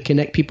possible to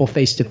connect people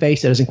face to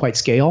face. That doesn't quite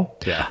scale.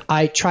 Yeah.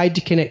 I tried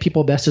to connect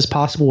people best as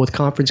possible with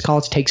conference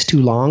calls. It takes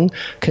too long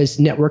because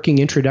networking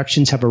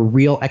introductions have a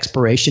real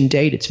expiration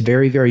date. It's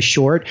very, very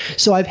short.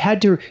 So I've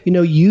had to,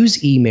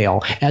 use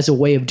email as a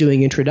way of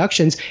doing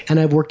introductions, and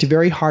I've worked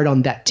very hard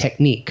on that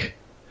technique.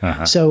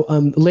 Uh-huh. So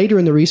later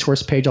in the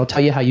resource page, I'll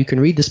tell you how you can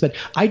read this, but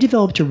I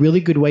developed a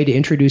really good way to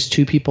introduce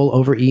 2 people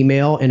over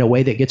email in a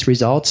way that gets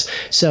results.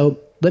 So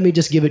let me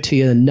just give it to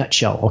you in a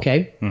nutshell,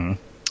 okay? Mm-hmm.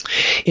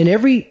 In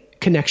every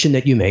connection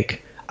that you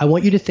make, I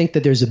want you to think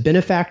that there's a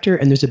benefactor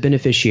and there's a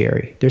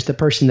beneficiary. There's the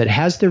person that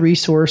has the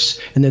resource,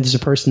 and then there's a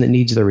person that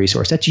needs the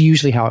resource. That's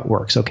usually how it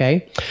works,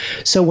 okay?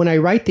 So when I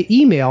write the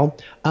email,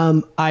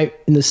 in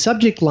the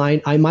subject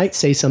line, I might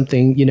say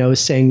something,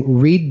 saying,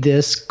 read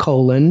this,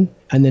 and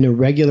then a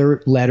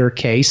regular letter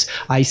case,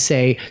 I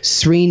say,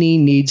 Srini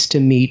needs to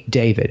meet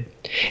David.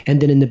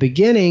 And then in the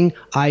beginning,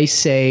 I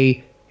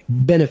say,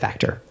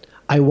 benefactor.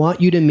 I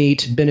want you to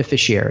meet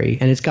beneficiary,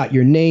 and it's got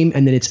your name,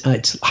 and then it's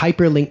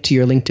hyperlinked to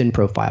your LinkedIn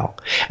profile.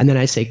 And then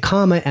I say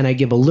comma, and I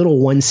give a little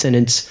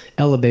 1-sentence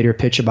elevator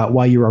pitch about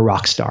why you're a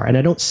rock star. And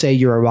I don't say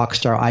you're a rock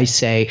star. I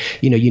say,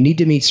 you need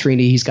to meet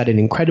Srini. He's got an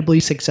incredibly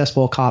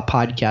successful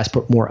podcast,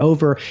 but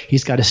moreover,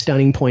 he's got a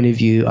stunning point of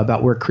view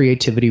about where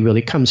creativity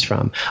really comes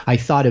from. I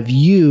thought of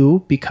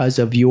you because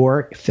of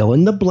your fill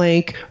in the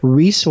blank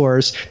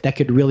resource that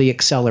could really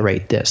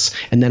accelerate this.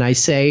 And then I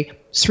say,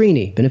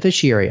 Srini,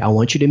 beneficiary. I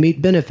want you to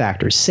meet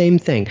benefactors. Same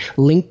thing.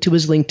 Link to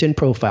his LinkedIn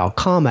profile,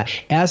 comma.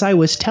 As I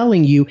was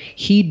telling you,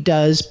 he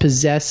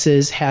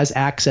has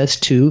access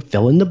to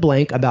fill in the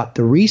blank about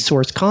the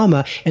resource,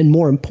 comma, and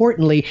more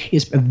importantly,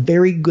 is a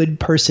very good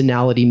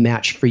personality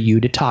match for you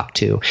to talk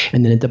to.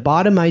 And then at the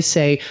bottom, I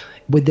say,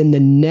 within the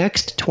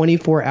next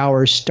 24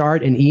 hours,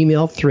 start an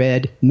email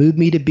thread, move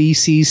me to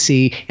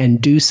BCC, and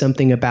do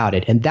something about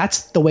it. And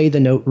that's the way the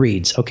note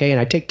reads, okay? And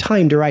I take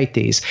time to write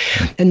these.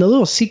 And the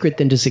little secret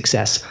then to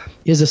success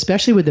is,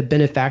 especially with a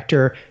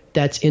benefactor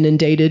that's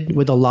inundated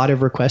with a lot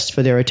of requests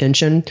for their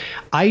attention,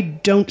 I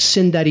don't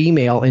send that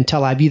email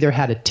until I've either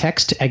had a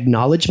text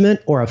acknowledgement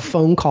or a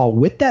phone call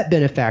with that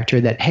benefactor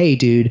that, hey,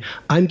 dude,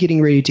 I'm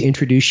getting ready to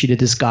introduce you to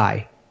this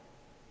guy.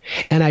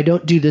 And I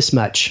don't do this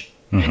much.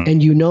 Mm-hmm.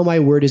 And you know my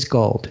word is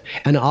gold.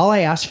 And all I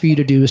ask for you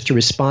to do is to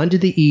respond to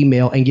the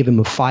email and give him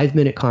a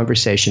 5-minute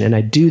conversation. And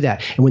I do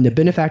that. And when the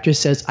benefactor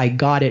says, I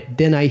got it,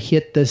 then I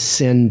hit the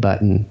send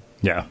button.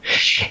 Yeah.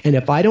 And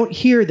if I don't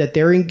hear that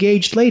they're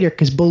engaged later,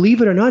 because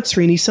believe it or not,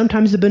 Srini,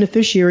 sometimes the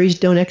beneficiaries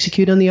don't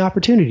execute on the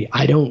opportunity.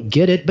 I don't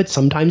get it, but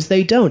sometimes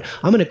they don't.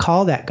 I'm going to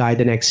call that guy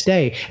the next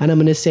day, and I'm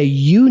going to say,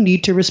 you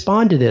need to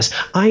respond to this.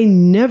 I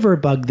never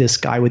bug this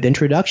guy with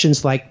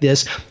introductions like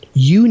this.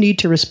 You need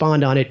to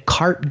respond on it,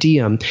 carpe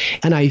diem.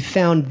 And I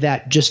found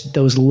that just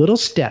those little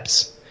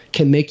steps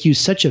can make you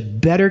such a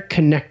better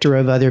connector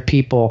of other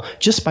people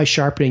just by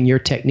sharpening your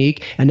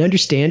technique and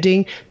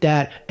understanding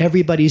that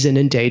everybody's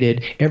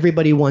inundated,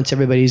 everybody wants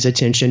everybody's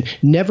attention.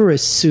 Never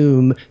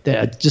assume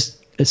that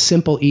just a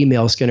simple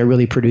email is going to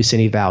really produce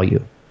any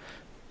value.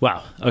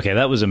 Wow. Okay,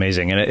 that was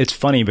amazing. And it's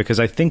funny because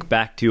I think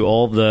back to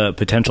all the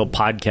potential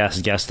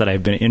podcast guests that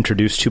I've been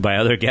introduced to by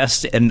other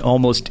guests, and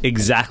almost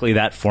exactly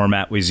that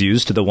format was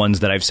used to the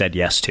ones that I've said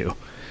yes to.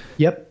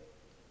 Yep.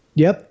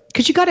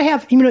 Because you got to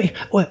have,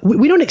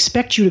 we don't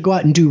expect you to go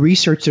out and do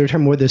research to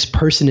determine whether this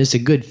person is a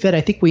good fit.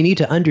 I think we need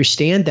to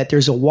understand that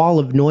there's a wall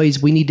of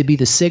noise. We need to be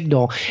the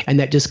signal,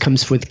 and that just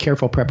comes with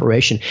careful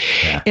preparation.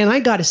 Yeah. And I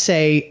got to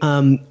say,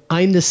 I'm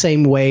the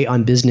same way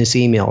on business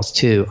emails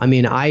too. I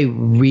mean, I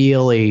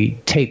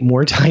really take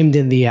more time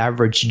than the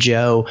average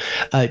Joe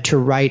to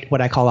write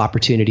what I call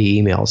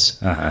opportunity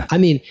emails. Uh-huh. I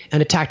mean,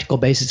 on a tactical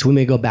basis, we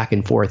may go back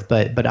and forth,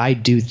 but I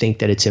do think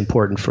that it's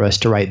important for us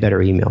to write better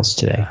emails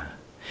today.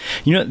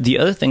 The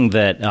other thing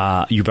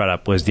that you brought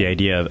up was the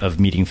idea of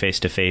meeting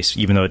face-to-face,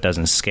 even though it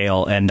doesn't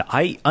scale. And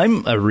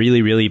I'm a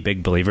really, really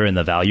big believer in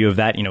the value of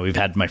that. We've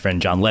had my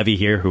friend John Levy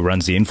here, who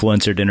runs the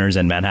influencer dinners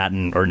in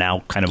Manhattan, or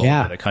now kind of all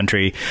over the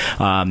country.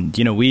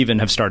 We even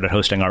have started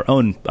hosting our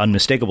own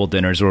unmistakable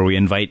dinners where we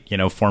invite,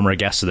 former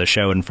guests of the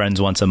show and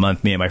friends once a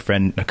month. Me and my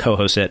friend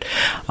co-host it.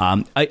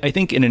 I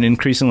think in an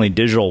increasingly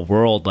digital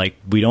world,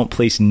 we don't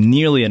place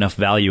nearly enough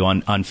value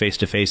on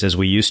face-to-face as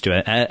we used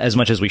to, as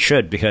much as we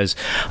should, because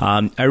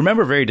I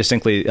remember very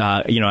distinctly,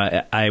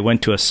 I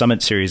went to a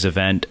Summit Series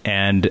event,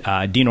 and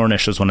Dean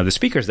Ornish was one of the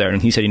speakers there. And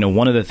he said,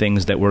 one of the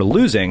things that we're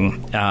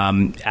losing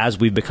as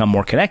we've become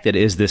more connected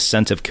is this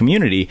sense of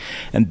community.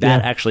 And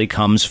that actually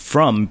comes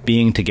from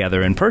being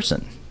together in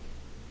person.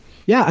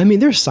 Yeah, I mean,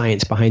 there's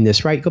science behind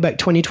this, right? Go back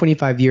 20,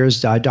 25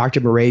 years,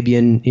 Dr.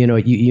 Morabian,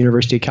 at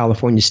University of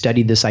California,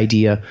 studied this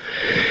idea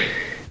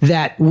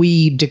that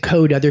we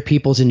decode other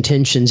people's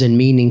intentions and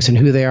meanings and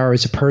who they are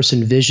as a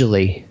person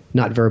visually,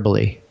 not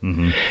verbally.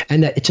 Mm-hmm.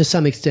 And that to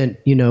some extent,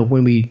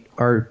 when we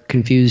are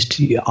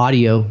confused,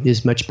 audio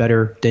is much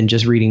better than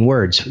just reading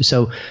words.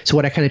 So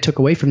what I kind of took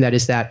away from that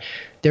is that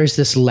there's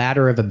this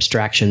ladder of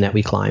abstraction that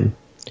we climb.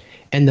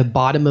 And the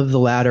bottom of the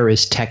ladder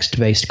is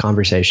text-based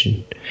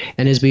conversation.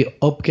 And as we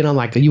get on,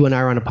 like you and I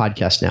are on a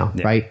podcast now,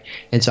 right?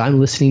 And so I'm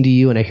listening to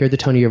you, and I hear the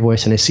tone of your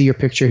voice, and I see your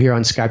picture here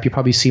on Skype. You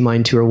probably see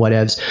mine too, or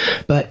whatevs.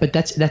 But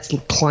that's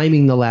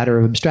climbing the ladder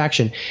of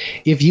abstraction.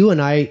 If you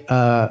and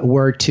I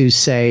were to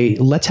say,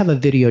 let's have a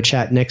video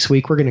chat next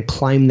week, we're going to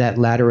climb that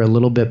ladder a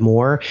little bit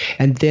more.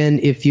 And then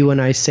if you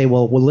and I say,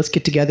 well, let's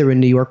get together in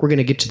New York, we're going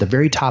to get to the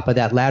very top of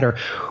that ladder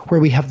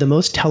where we have the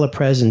most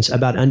telepresence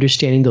about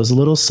understanding those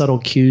little subtle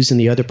cues in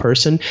the other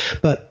person.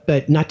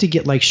 But not to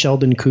get like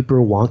Sheldon Cooper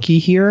wonky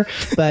here,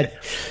 but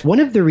one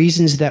of the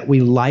reasons that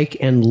we like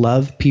and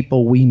love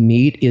people we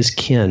meet is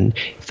kin,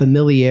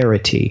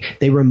 familiarity.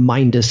 They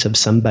remind us of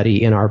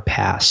somebody in our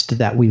past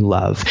that we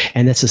love.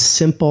 And it's a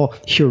simple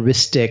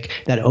heuristic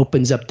that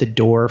opens up the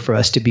door for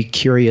us to be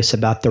curious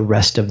about the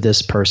rest of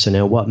this person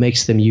and what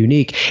makes them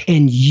unique.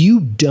 And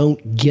you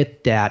don't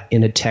get that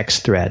in a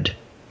text thread.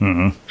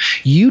 Mm-hmm.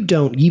 You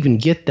don't even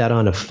get that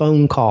on a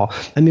phone call.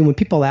 I mean, when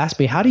people ask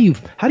me, how do you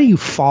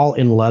fall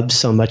in love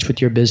so much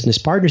with your business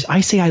partners? I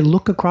say, I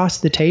look across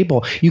the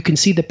table. You can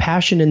see the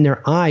passion in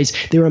their eyes.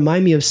 They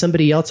remind me of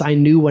somebody else I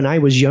knew when I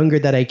was younger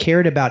that I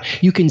cared about.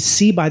 You can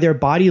see by their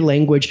body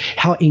language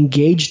how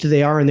engaged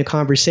they are in the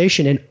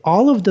conversation. And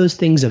all of those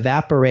things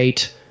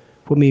evaporate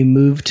when we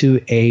move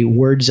to a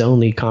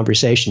words-only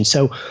conversation.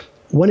 So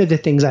one of the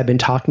things I've been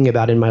talking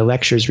about in my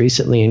lectures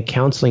recently and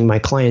counseling my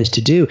clients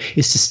to do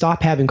is to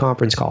stop having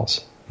conference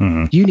calls.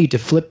 You need to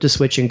flip the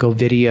switch and go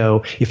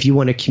video if you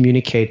want to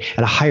communicate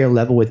at a higher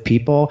level with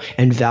people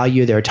and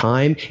value their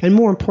time, and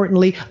more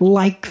importantly,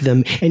 like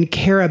them and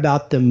care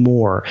about them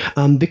more.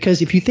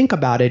 Because if you think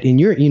about it, in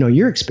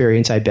your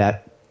experience, I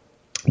bet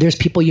there's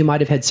people you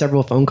might have had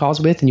several phone calls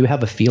with, and you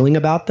have a feeling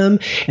about them,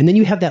 and then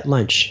you have that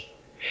lunch.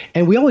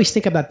 And we always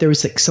think about there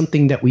was like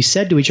something that we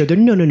said to each other.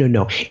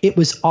 No. It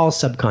was all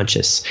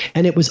subconscious,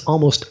 and it was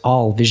almost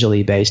all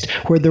visually based,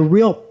 where the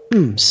real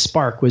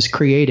spark was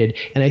created.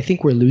 And I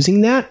think we're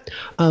losing that.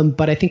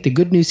 But I think the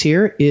good news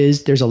here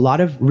is there's a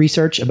lot of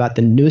research about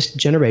the newest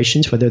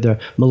generations, whether the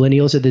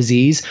millennials or the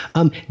Zs.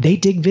 They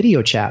dig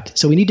video chat.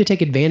 So we need to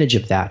take advantage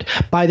of that.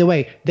 By the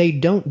way, they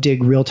don't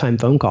dig real-time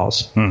phone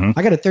calls.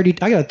 I got a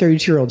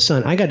 32-year-old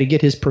son. I got to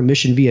get his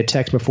permission via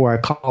text before I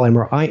call him,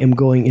 or I am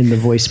going in the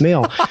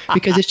voicemail,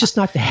 because it's just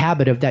not the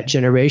habit of that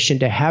generation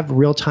to have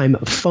real-time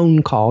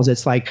phone calls.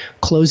 It's like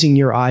closing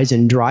your eyes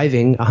and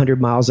driving 100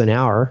 miles an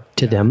hour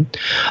to them.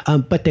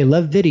 But they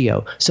love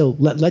video. So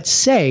let's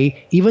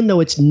say, even though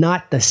it's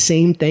not the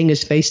same thing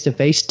as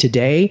face-to-face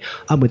today,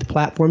 with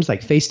platforms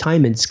like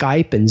FaceTime and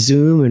Skype and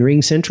Zoom and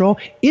Ring Central,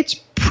 it's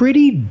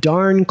pretty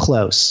darn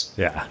close.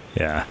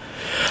 Yeah.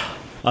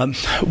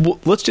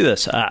 Let's do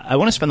this. I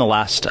want to spend the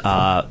last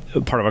part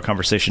of our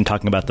conversation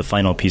talking about the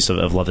final piece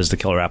of Love is the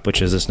Killer app,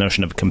 which is this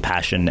notion of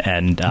compassion,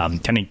 and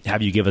kind of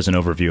have you give us an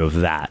overview of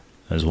that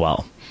as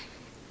well.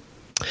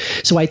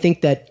 So I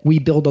think that we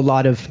build a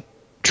lot of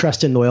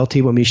trust and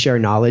loyalty when we share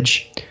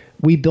knowledge.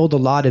 We build a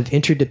lot of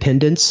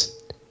interdependence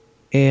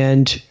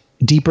and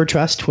deeper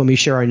trust when we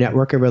share our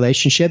network of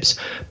relationships,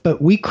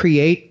 but we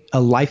create a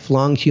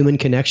lifelong human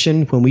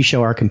connection when we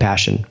show our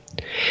compassion.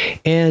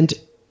 And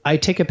I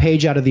take a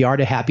page out of The Art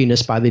of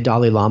Happiness by the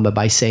Dalai Lama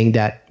by saying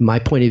that my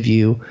point of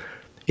view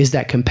is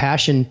that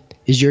compassion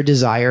is your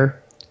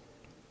desire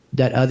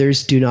that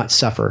others do not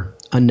suffer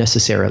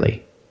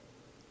unnecessarily.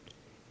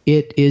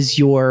 It is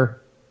your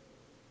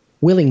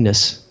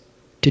willingness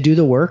to do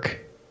the work,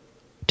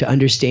 to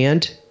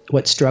understand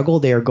what struggle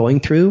they are going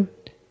through,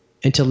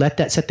 and to let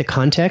that set the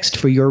context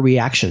for your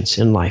reactions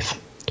in life.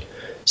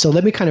 So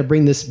let me kind of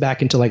bring this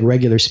back into like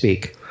regular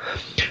speak.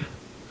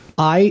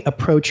 I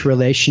approach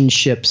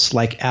relationships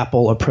like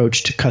Apple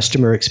approached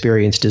customer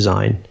experience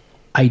design.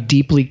 I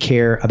deeply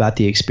care about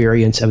the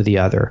experience of the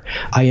other.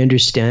 I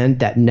understand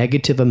that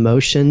negative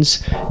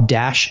emotions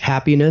dash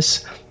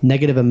happiness.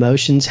 Negative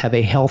emotions have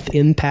a health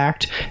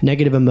impact.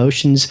 Negative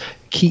emotions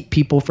keep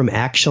people from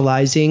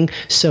actualizing.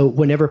 So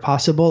whenever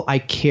possible, I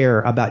care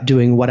about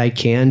doing what I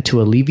can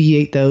to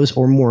alleviate those,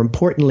 or more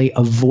importantly,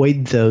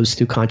 avoid those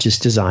through conscious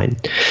design.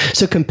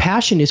 So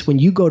compassion is when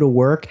you go to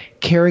work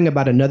caring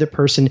about another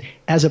person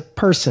as a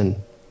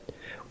person,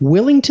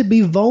 willing to be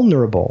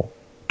vulnerable,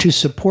 to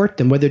support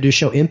them, whether to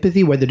show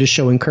empathy, whether to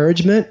show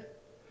encouragement,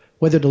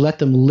 whether to let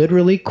them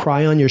literally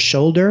cry on your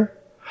shoulder,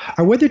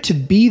 or whether to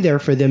be there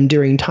for them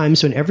during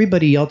times when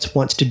everybody else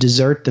wants to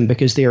desert them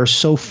because they are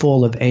so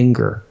full of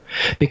anger,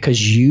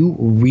 because you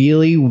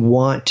really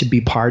want to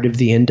be part of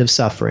the end of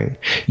suffering.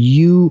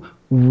 You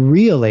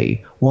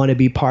really want to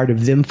be part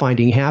of them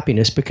finding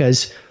happiness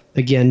because,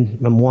 again,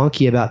 I'm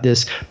wonky about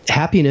this.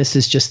 Happiness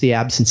is just the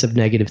absence of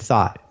negative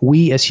thought.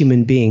 We as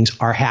human beings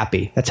are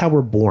happy. That's how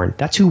we're born.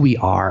 That's who we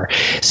are.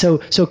 So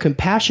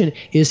compassion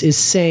is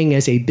saying,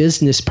 as a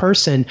business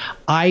person,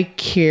 I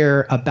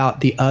care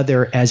about the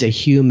other as a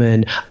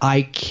human.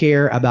 I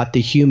care about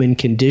the human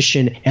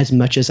condition as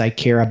much as I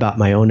care about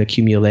my own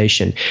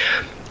accumulation.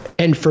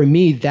 And for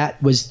me,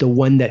 that was the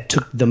one that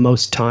took the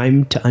most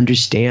time to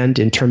understand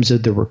in terms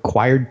of the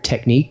required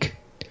technique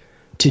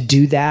to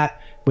do that,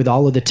 with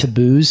all of the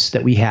taboos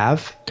that we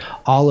have,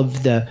 all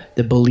of the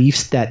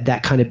beliefs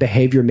that kind of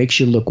behavior makes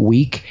you look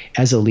weak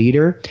as a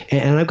leader.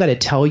 And I've got to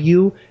tell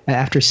you,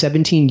 after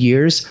 17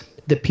 years,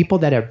 the people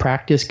that have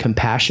practiced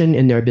compassion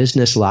in their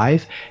business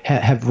life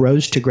have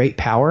rose to great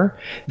power.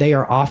 They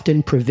are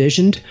often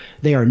provisioned.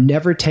 They are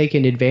never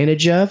taken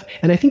advantage of.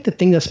 And I think the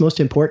thing that's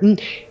most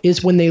important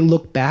is when they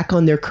look back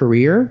on their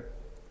career,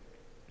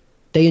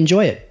 they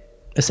enjoy it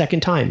a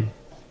second time.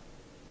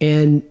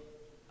 And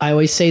I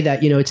always say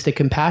that, it's the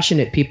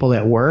compassionate people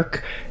at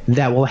work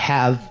that will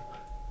have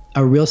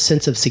a real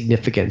sense of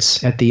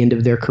significance at the end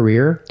of their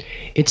career.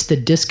 It's the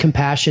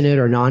discompassionate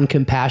or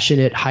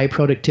non-compassionate, high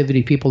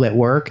productivity people at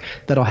work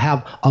that'll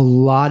have a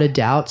lot of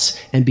doubts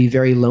and be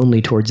very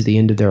lonely towards the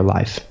end of their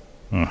life.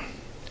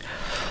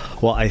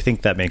 Well, I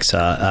think that makes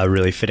a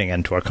really fitting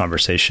end to our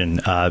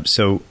conversation.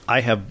 So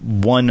I have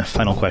one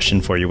final question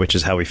for you, which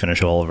is how we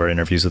finish all of our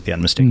interviews with the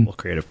Unmistakable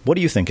Creative. What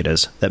do you think it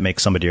is that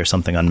makes somebody or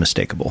something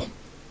unmistakable?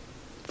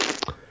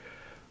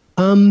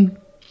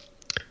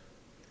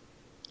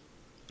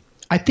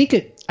 I think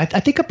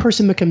a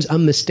person becomes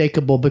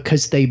unmistakable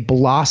because they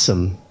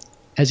blossom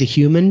as a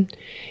human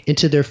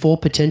into their full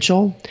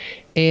potential.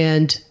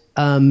 And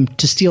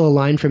to steal a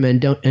line from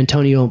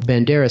Antonio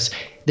Banderas,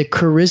 the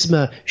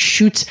charisma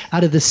shoots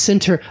out of the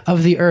center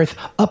of the earth,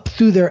 up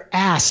through their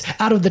ass,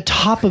 out of the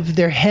top of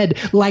their head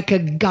like a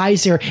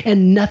geyser,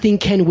 and nothing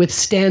can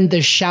withstand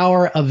the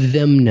shower of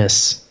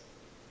themness.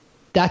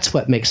 That's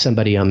what makes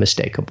somebody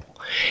unmistakable.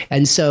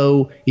 And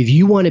so if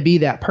you want to be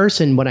that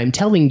person, what I'm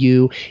telling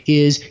you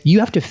is you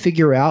have to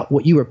figure out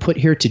what you were put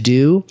here to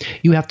do.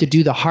 You have to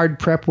do the hard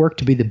prep work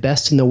to be the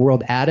best in the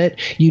world at it.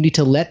 You need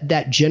to let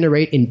that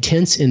generate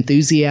intense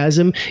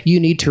enthusiasm. You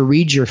need to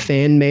read your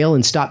fan mail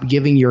and stop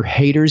giving your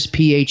haters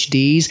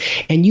PhDs.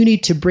 And you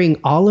need to bring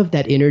all of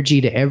that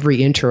energy to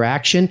every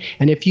interaction.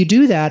 And if you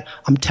do that,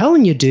 I'm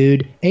telling you,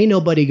 dude, ain't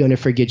nobody going to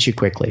forget you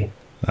quickly.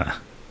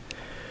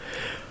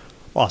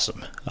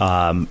 Awesome.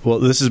 Well,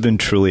 this has been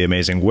truly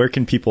amazing. Where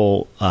can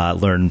people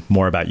learn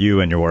more about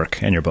you and your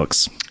work and your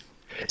books?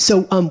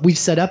 So we've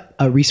set up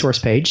a resource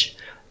page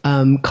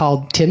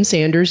called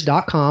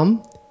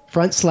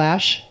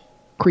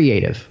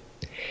timsanders.com/creative.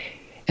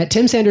 At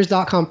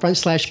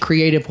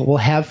timsanders.com/creative, what we'll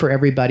have for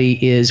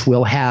everybody is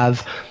we'll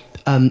have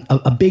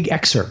a big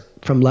excerpt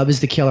from Love is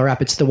the Killer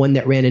app. It's the one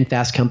that ran in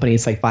Fast Company.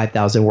 It's like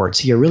 5,000 words.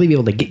 So you'll really be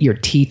able to get your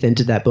teeth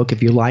into that book.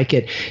 If you like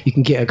it, you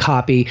can get a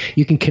copy.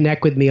 You can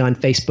connect with me on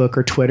Facebook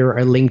or Twitter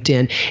or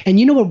LinkedIn. And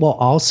you know what we'll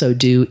also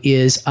do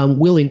is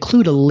we'll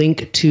include a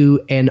link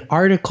to an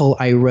article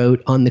I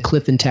wrote on the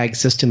Cliff and Tag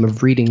system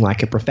of reading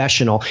like a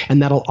professional.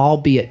 And that'll all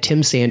be at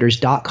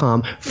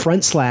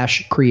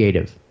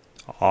timsanders.com/creative.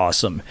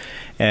 Awesome.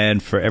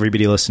 And for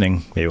everybody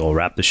listening, maybe we'll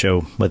wrap the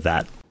show with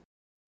that.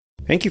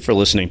 Thank you for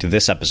listening to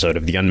this episode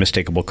of the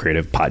Unmistakable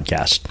Creative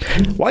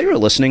Podcast. While you were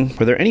listening,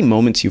 were there any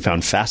moments you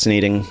found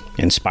fascinating,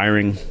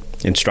 inspiring,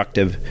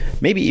 instructive,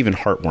 maybe even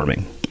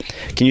heartwarming?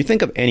 Can you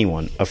think of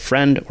anyone, a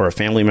friend or a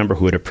family member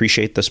who would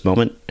appreciate this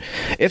moment?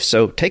 If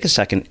so, take a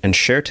second and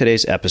share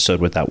today's episode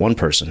with that one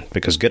person,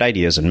 because good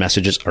ideas and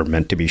messages are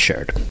meant to be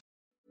shared.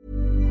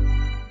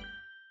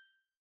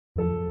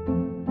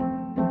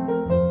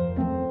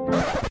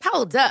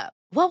 Hold up.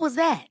 What was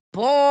that?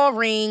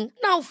 Boring.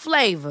 No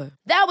flavor.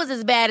 That was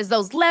as bad as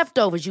those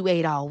leftovers you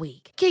ate all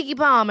week. Keke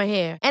Palmer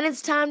here. And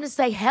it's time to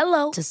say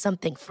hello to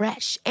something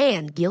fresh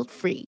and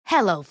guilt-free.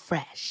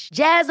 HelloFresh.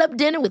 Jazz up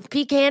dinner with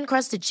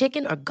pecan-crusted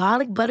chicken or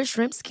garlic butter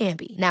shrimp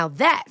scampi. Now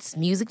that's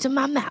music to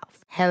my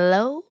mouth.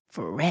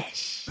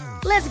 HelloFresh.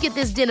 Let's get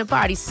this dinner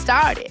party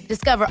started.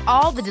 Discover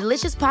all the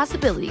delicious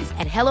possibilities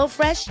at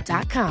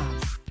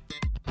HelloFresh.com.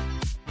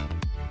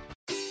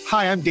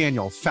 Hi, I'm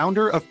Daniel,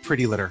 founder of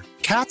Pretty Litter.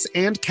 Cats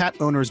and cat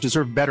owners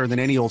deserve better than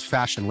any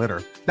old-fashioned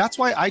litter. That's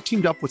why I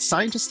teamed up with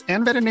scientists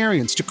and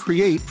veterinarians to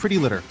create Pretty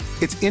Litter.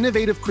 Its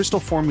innovative crystal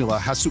formula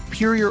has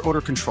superior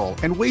odor control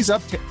and weighs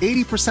up to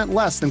 80%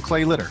 less than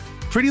clay litter.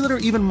 Pretty Litter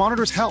even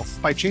monitors health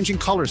by changing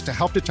colors to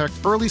help detect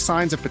early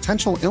signs of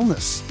potential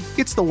illness.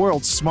 It's the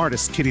world's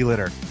smartest kitty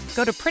litter.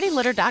 Go to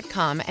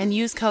prettylitter.com and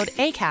use code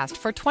ACAST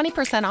for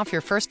 20% off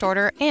your first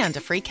order and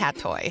a free cat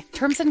toy.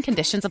 Terms and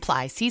conditions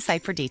apply. See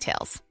site for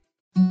details.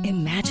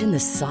 Imagine the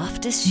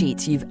softest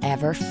sheets you've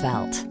ever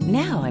felt.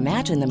 Now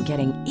imagine them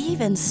getting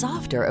even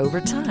softer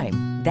over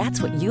time.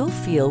 That's what you'll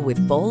feel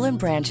with Boll &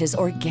 Branch's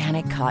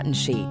organic cotton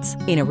sheets.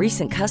 In a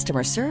recent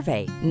customer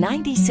survey,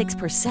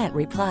 96%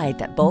 replied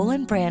that Boll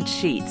 & Branch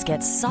sheets get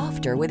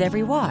softer with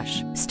every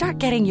wash. Start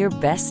getting your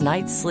best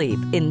night's sleep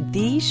in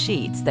these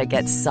sheets that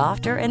get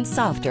softer and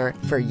softer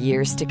for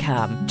years to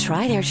come.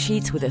 Try their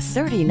sheets with a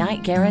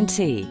 30-night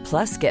guarantee.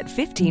 Plus, get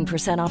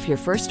 15% off your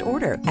first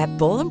order at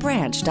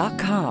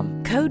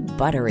bollandbranch.com. Code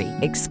BUTTERY.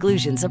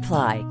 Exclusions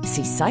apply.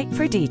 See site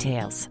for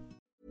details.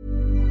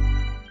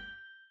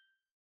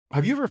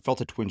 Have you ever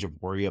felt a twinge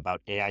of worry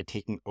about AI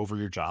taking over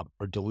your job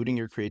or diluting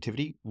your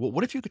creativity? Well,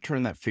 what if you could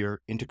turn that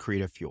fear into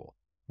creative fuel?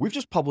 We've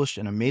just published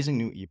an amazing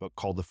new ebook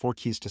called The 4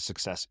 Keys to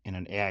Success in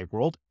an AI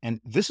World,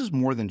 and this is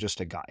more than just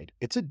a guide.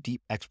 It's a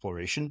deep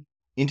exploration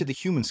into the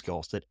human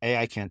skills that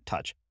AI can't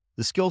touch,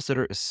 the skills that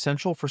are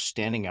essential for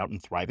standing out and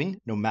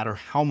thriving, no matter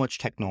how much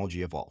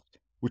technology evolves.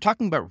 We're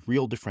talking about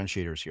real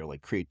differentiators here,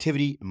 like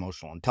creativity,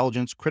 emotional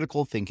intelligence,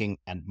 critical thinking,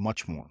 and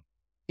much more.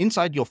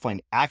 Inside, you'll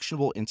find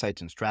actionable insights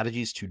and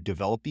strategies to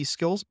develop these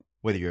skills,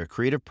 whether you're a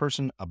creative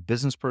person, a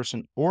business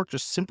person, or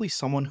just simply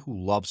someone who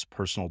loves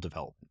personal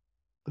development.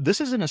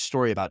 This isn't a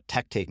story about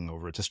tech taking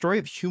over. It's a story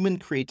of human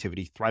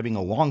creativity thriving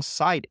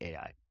alongside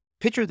AI.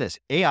 Picture this,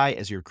 AI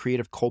as your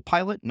creative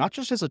co-pilot, not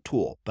just as a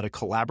tool, but a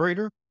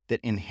collaborator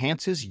that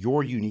enhances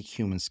your unique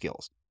human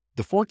skills.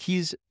 The 4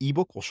 Keys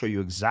ebook will show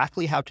you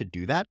exactly how to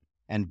do that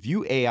and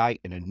view AI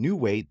in a new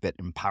way that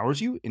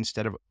empowers you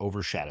instead of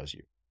overshadows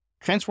you.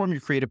 Transform your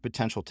creative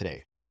potential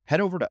today.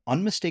 Head over to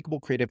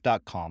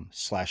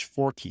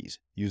unmistakablecreative.com/4keys.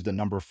 Use the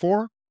number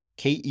 4,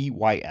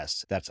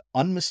 KEYS. That's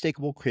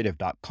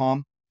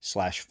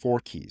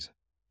unmistakablecreative.com/4keys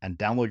and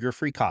download your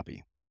free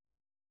copy.